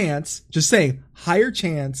higher chance, just saying, higher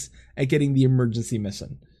chance at getting the emergency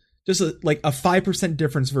mission. Just like a 5%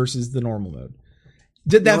 difference versus the normal mode.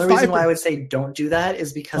 The only reason why I would say don't do that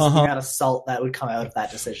is because of the amount of salt that would come out of that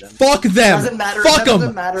decision. Fuck them. Doesn't matter. Fuck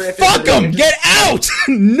them. Fuck them. Get out.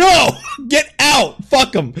 No. Get out.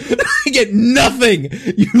 Fuck them. I get nothing.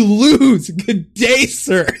 You lose. Good day,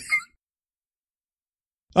 sir.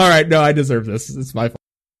 All right. No, I deserve this. It's my fault.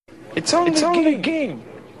 It's only a game.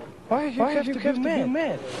 Why you have to be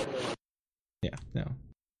mad? Yeah. No.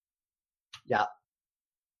 Yeah.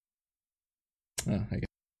 Oh,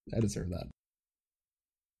 I deserve that.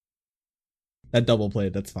 That double play,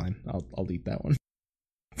 that's fine. I'll eat that one.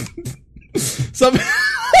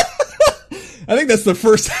 I think that's the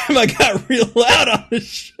first time I got real loud on this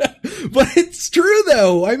show. But it's true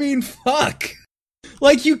though. I mean, fuck.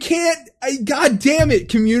 Like, you can't, god damn it,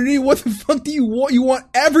 community. What the fuck do you want? You want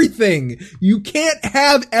everything. You can't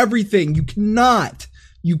have everything. You cannot.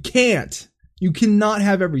 You can't. You cannot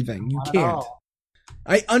have everything. You can't.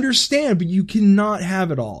 I understand, but you cannot have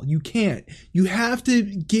it all. You can't. You have to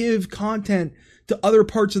give content to other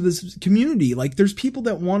parts of this community. Like, there's people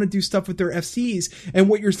that want to do stuff with their FCs, and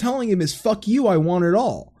what you're telling them is, fuck you, I want it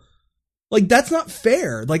all. Like, that's not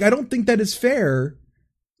fair. Like, I don't think that is fair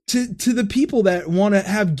to the people that want to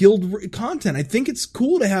have guild content. I think it's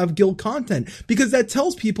cool to have guild content, because that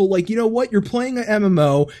tells people, like, you know what? You're playing an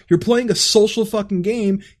MMO. You're playing a social fucking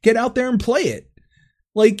game. Get out there and play it.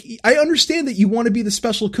 Like, I understand that you want to be the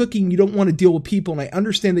special cookie and you don't want to deal with people, and I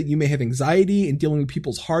understand that you may have anxiety in dealing with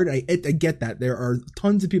people's heart. I get that. There are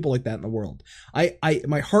tons of people like that in the world.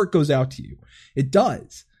 My heart goes out to you. It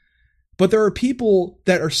does. But there are people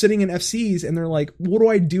that are sitting in FCs and they're like, what do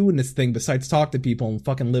I do in this thing besides talk to people and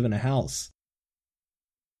fucking live in a house?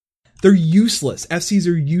 They're useless. FCs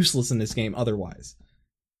are useless in this game otherwise.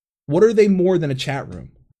 What are they more than a chat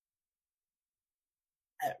room?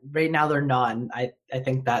 Right now they're not. I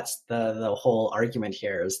think that's the whole argument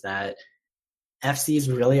here, is that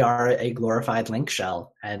FCs really are a glorified link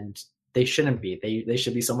shell, and they shouldn't be. They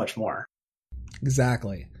should be so much more.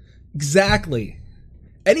 Exactly.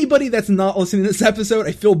 Anybody that's not listening to this episode,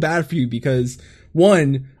 I feel bad for you, because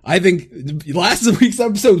one, I think last week's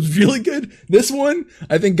episode was really good. This one,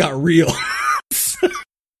 I think, got real.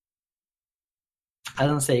 I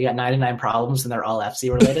don't say you got 99 problems and they're all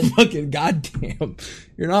FC related. Fucking goddamn,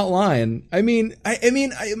 you're not lying. I mean,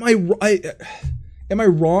 am I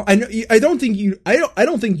wrong? I don't think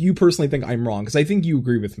you personally think I'm wrong, because I think you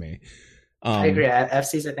agree with me. I agree.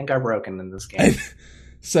 FCs, I think, are broken in this game.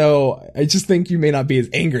 So I just think you may not be as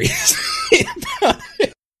angry as me about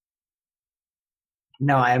it.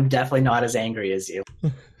 No, I am definitely not as angry as you.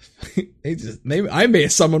 Maybe I may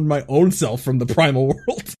have summoned my own self from the primal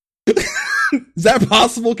world. Is that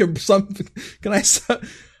possible? Can I?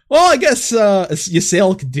 Well, I guess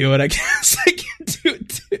Ysayle could do it. I guess I can do it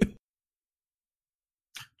too.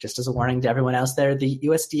 Just as a warning to everyone else there, the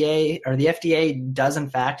USDA or the FDA does in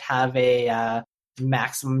fact have a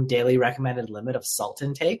maximum daily recommended limit of salt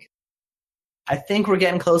intake. I think we're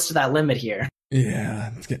getting close to that limit here.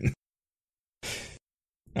 Yeah, it's getting.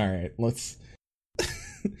 All right, let's.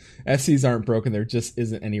 FCs aren't broken. There just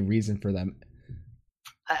isn't any reason for them.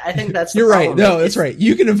 I think that's. You're right. No, that's right.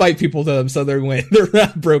 You can invite people to them, so they're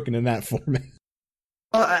not broken in that format.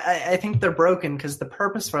 Well, I think they're broken because the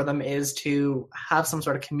purpose for them is to have some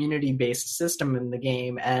sort of community-based system in the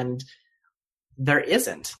game, and there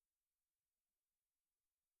isn't.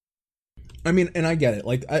 I mean, and I get it.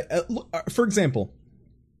 Like, for example,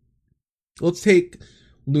 let's take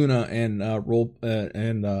Luna and Roll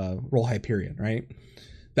Hyperion, right?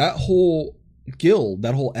 That whole guild,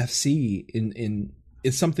 that whole FC,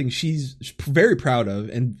 is something she's very proud of,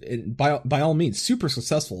 and by all means, super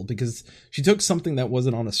successful because she took something that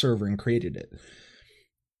wasn't on a server and created it.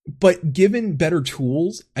 But given better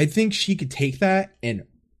tools, I think she could take that and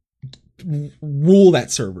rule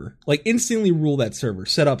that server, like instantly rule that server,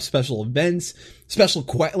 set up special events,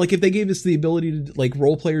 like if they gave us the ability to, like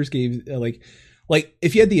role players gave, like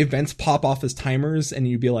if you had the events pop off as timers and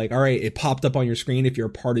you'd be like, all right, it popped up on your screen. If you're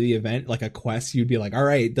a part of the event, like a quest, you'd be like, all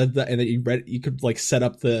right, and then you could like set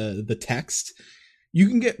up the text. You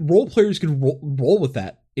can get role players could roll with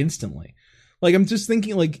that instantly. Like, I'm just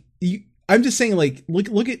thinking like, I'm just saying like,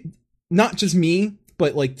 look at not just me,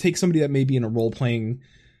 but like take somebody that may be in a role playing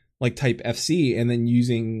like type FC and then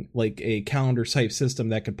using like a calendar type system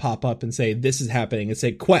that could pop up and say, this is happening and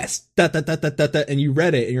say quest, and you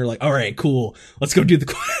read it and you're like, all right, cool. Let's go do the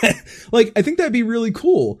quest. Like, I think that'd be really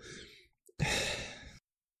cool.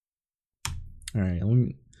 All right.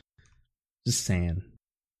 Just saying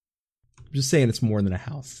it's more than a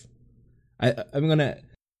house. I'm gonna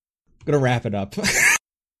wrap it up.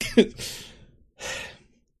 All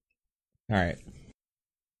right.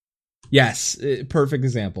 Yes, perfect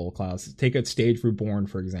example, Klaus. Take a Stage Reborn,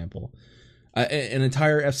 for example. An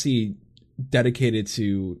entire FC dedicated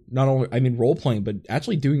to not only, I mean, role-playing, but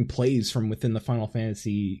actually doing plays from within the Final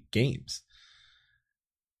Fantasy games.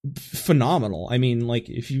 Phenomenal. I mean, like,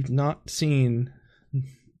 if you've not seen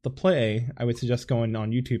the play, I would suggest going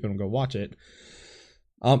on YouTube and go watch it.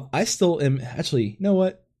 I still am, actually, you know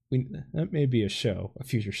what? That may be a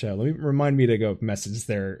future show. Remind me to go message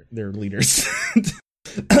their leaders.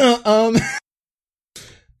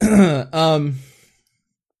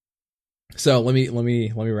 So let me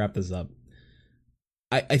wrap this up.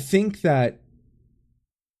 I think that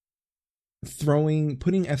putting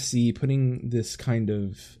this kind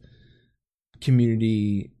of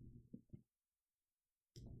community,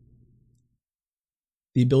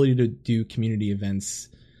 the ability to do community events,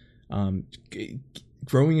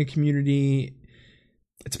 growing a community,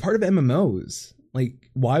 it's part of MMOs. Like,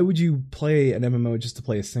 why would you play an MMO just to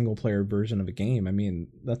play a single player version of a game? I mean,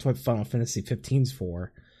 that's what Final Fantasy 15's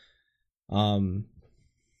for.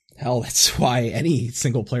 Hell, that's why any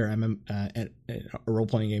single player role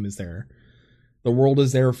playing game is there. The world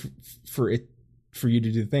is there for you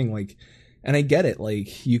to do the thing. Like, and I get it.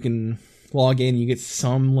 Like, you can log in, you get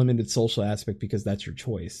some limited social aspect because that's your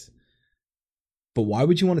choice. But why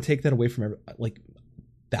would you want to take that away from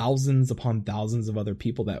thousands upon thousands of other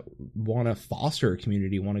people that want to foster a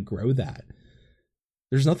community, want to grow that?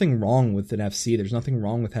 There's nothing wrong with an FC. There's nothing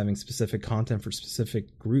wrong with having specific content for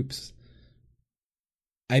specific groups.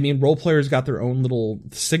 I mean, role players got their own little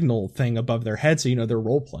signal thing above their head, so you know they're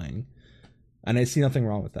role playing. And I see nothing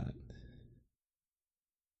wrong with that.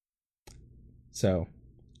 So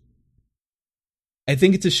I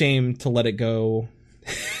think it's a shame to let it go.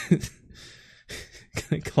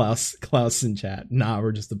 Klaus in chat. Nah,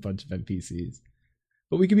 we're just a bunch of NPCs.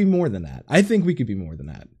 But we could be more than that. I think we could be more than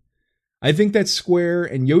that. I think that Square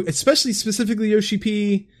and especially specifically Yoshi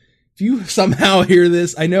P, if you somehow hear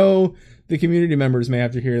this, I know the community members may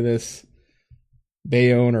have to hear this.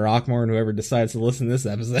 Bayon or Akmar and whoever decides to listen to this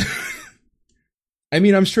episode. I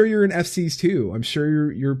mean, I'm sure you're in FCs too. I'm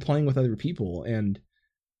sure you're playing with other people, and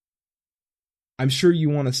I'm sure you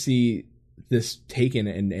want to see this taken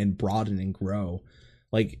and broaden and grow.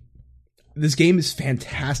 Like, this game is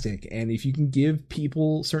fantastic, and if you can give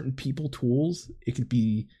certain people tools, it could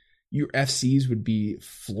be, your FCs would be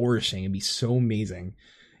flourishing. It'd be so amazing.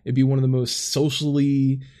 It'd be one of the most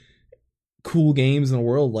socially cool games in the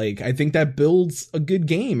world, like I think that builds a good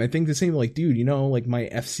game. I think the same, like, dude, you know, like my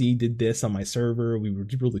FC did this on my server. We were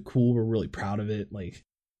really cool. We're really proud of it. Like,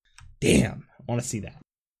 damn, I want to see that.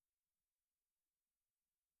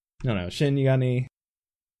 No, Shin, you got any?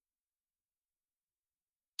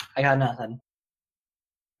 I got nothing.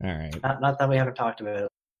 All right. Not that we haven't talked about it.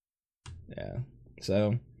 Yeah.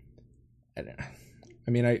 So, I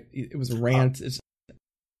mean, it was a rant.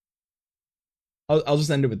 I'll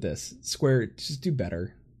just end it with this. Square, just do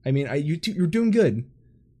better. I mean, you're doing good,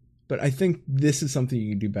 but I think this is something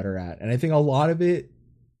you can do better at. And I think a lot of it,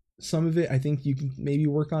 some of it, I think you can maybe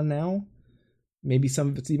work on now. Maybe some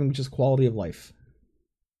of it's even just quality of life.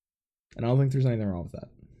 And I don't think there's anything wrong with that.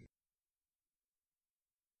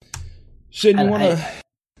 Shouldn't you want to...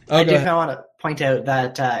 I do want to point out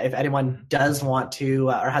that if anyone does want to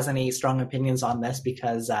or has any strong opinions on this,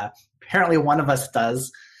 because apparently one of us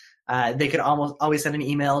does, they could always send an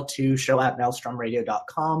email to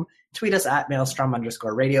show@maelstromradio.com, tweet us at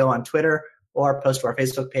maelstrom_radio on Twitter, or post to our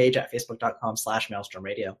Facebook page at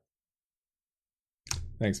facebook.com/maelstromradio.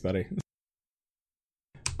 Thanks, buddy.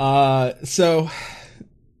 So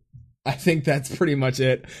I think that's pretty much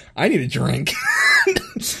it. I need a drink.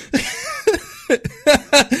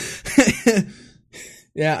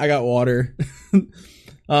 Yeah, I got water. We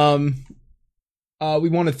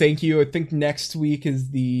want to thank you. I think next week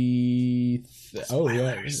is the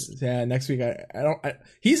yeah, next week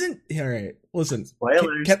he's in. All right, listen.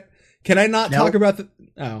 Spoilers. Can I not talk about the?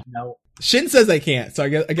 Oh no. Shin says I can't, so I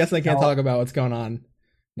guess I can't talk about what's going on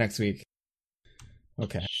next week.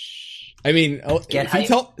 Okay. I mean, all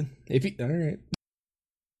right.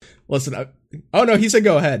 Listen. Oh no, he said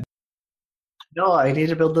go ahead. No, I need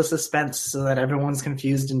to build the suspense so that everyone's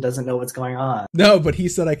confused and doesn't know what's going on. No, but he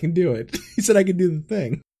said I can do it. He said I can do the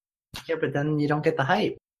thing. Yeah, but then you don't get the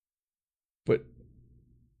hype. But,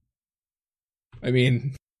 I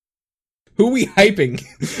mean, who are we hyping?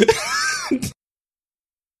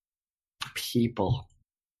 People.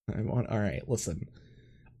 All right, listen.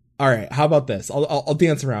 All right, how about this? I'll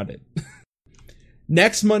dance around it.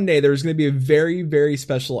 Next Monday, there's going to be a very, very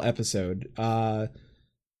special episode.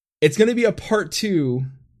 It's going to be a part 2,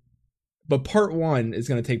 but part 1 is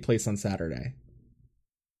going to take place on Saturday.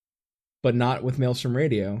 But not with Maelstrom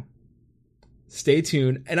Radio. Stay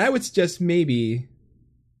tuned. And I would suggest maybe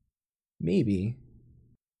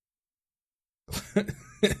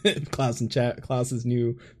Klaus in chat, Klaus's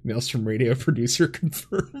new Maelstrom Radio producer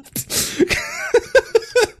confirmed.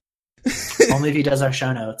 Only if he does our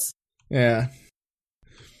show notes. Yeah.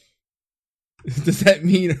 Does that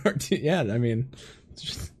mean... Yeah, I mean...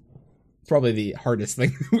 Probably the hardest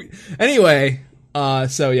thing. Anyway,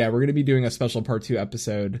 so yeah, we're going to be doing a special part 2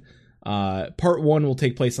 episode. Part 1 will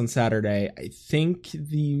take place on Saturday. I think who do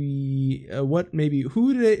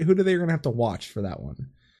they going to have to watch for that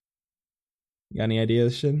one? You got any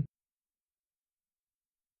ideas, Shin?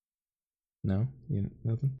 No?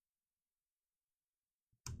 Nothing?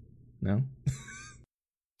 No?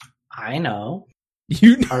 I know.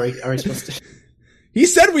 You know. Are we supposed to? He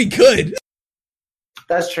said we could.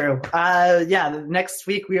 That's true. Yeah, next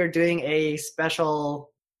week we are doing a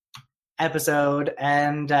special episode,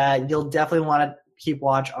 and you'll definitely want to keep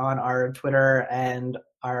watch on our Twitter and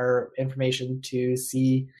our information to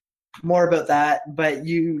see more about that. But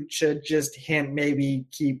you should just maybe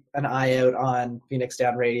keep an eye out on Phoenix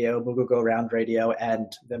Down Radio, Moogle Go Round Radio,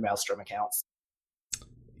 and the Maelstrom accounts.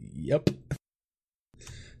 Yep.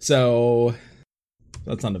 So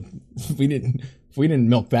that's not if we didn't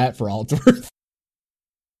milk that for all it's worth.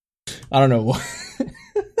 I don't know.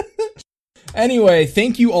 Anyway,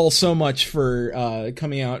 thank you all so much for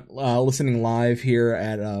coming out, listening live here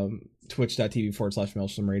at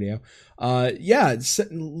twitch.tv/Maelstrom Radio. Yeah,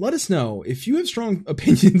 let us know if you have strong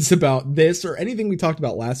opinions about this or anything we talked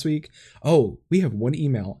about last week. Oh, we have one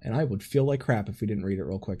email, and I would feel like crap if we didn't read it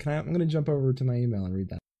real quick. I'm going to jump over to my email and read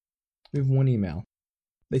that. We have one email.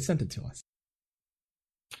 They sent it to us.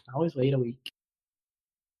 Always wait a week.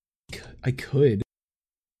 I could.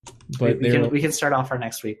 But we can start off our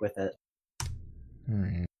next week with it. All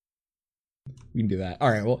right. We can do that. All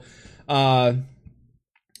right. Well,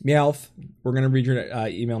 Meowth, we're going to read your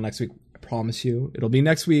email next week. I promise you. It'll be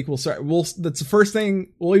next week. That's the first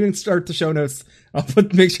thing. We'll even start the show notes. I'll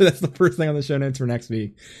make sure that's the first thing on the show notes for next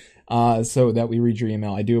week. So that we read your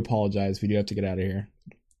email. I do apologize. We do have to get out of here.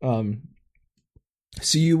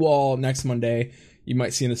 See you all next Monday. You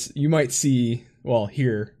might hear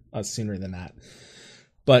us sooner than that.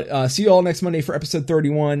 But see you all next Monday for episode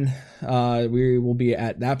 31. We will be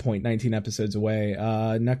at that point 19 episodes away.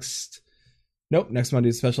 Next Nope. Next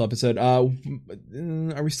Monday's a special episode. Are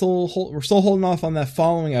we still? We're still holding off on that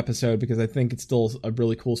following episode because I think it's still a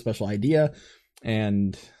really cool special idea,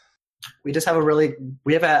 and we just have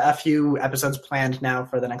we have a few episodes planned now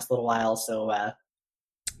for the next little while. So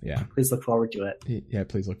yeah, please look forward to it. Yeah,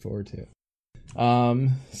 please look forward to it.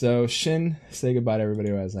 So Shin, say goodbye to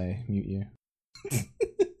everybody as I mute you.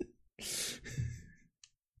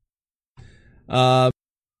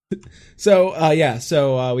 So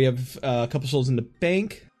we have a couple shows in the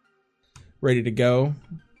bank ready to go.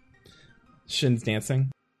 Shin's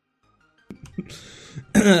dancing.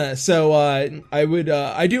 So I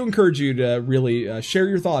do encourage you to really share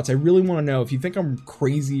your thoughts. I really want to know if you think I'm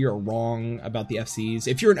crazy or wrong about the FCs.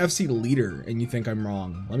 If you're an FC leader and you think I'm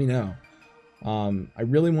wrong, let me know. I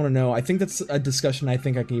really want to know. I think that's a discussion I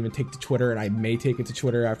think I can even take to Twitter, and I may take it to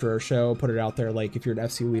Twitter after our show, put it out there. Like, if you're an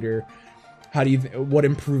FC leader, how do you what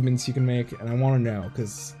improvements you can make? And I want to know,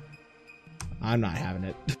 because I'm not having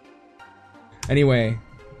it. Anyway,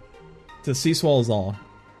 to See Swallows All,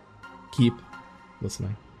 keep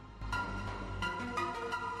listening.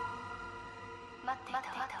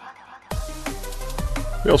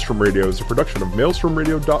 Maelstrom Radio is a production of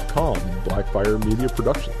MaelstromRadio.com and Blackfire Media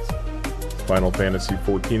Productions. Final Fantasy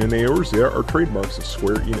XIV and Eorzea are trademarks of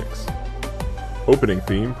Square Enix. Opening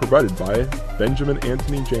theme provided by Benjamin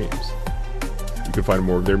Anthony James. You can find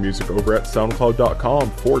more of their music over at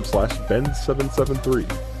SoundCloud.com/Ben773.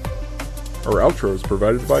 Our outro is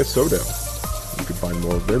provided by Sodo. You can find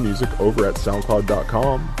more of their music over at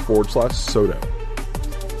SoundCloud.com/Sodo.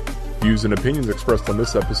 Views and opinions expressed on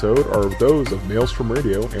this episode are those of Maelstrom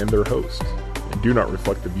Radio and their host, and do not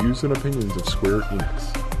reflect the views and opinions of Square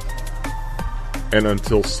Enix. And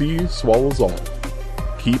until C swallows all,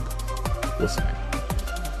 keep listening.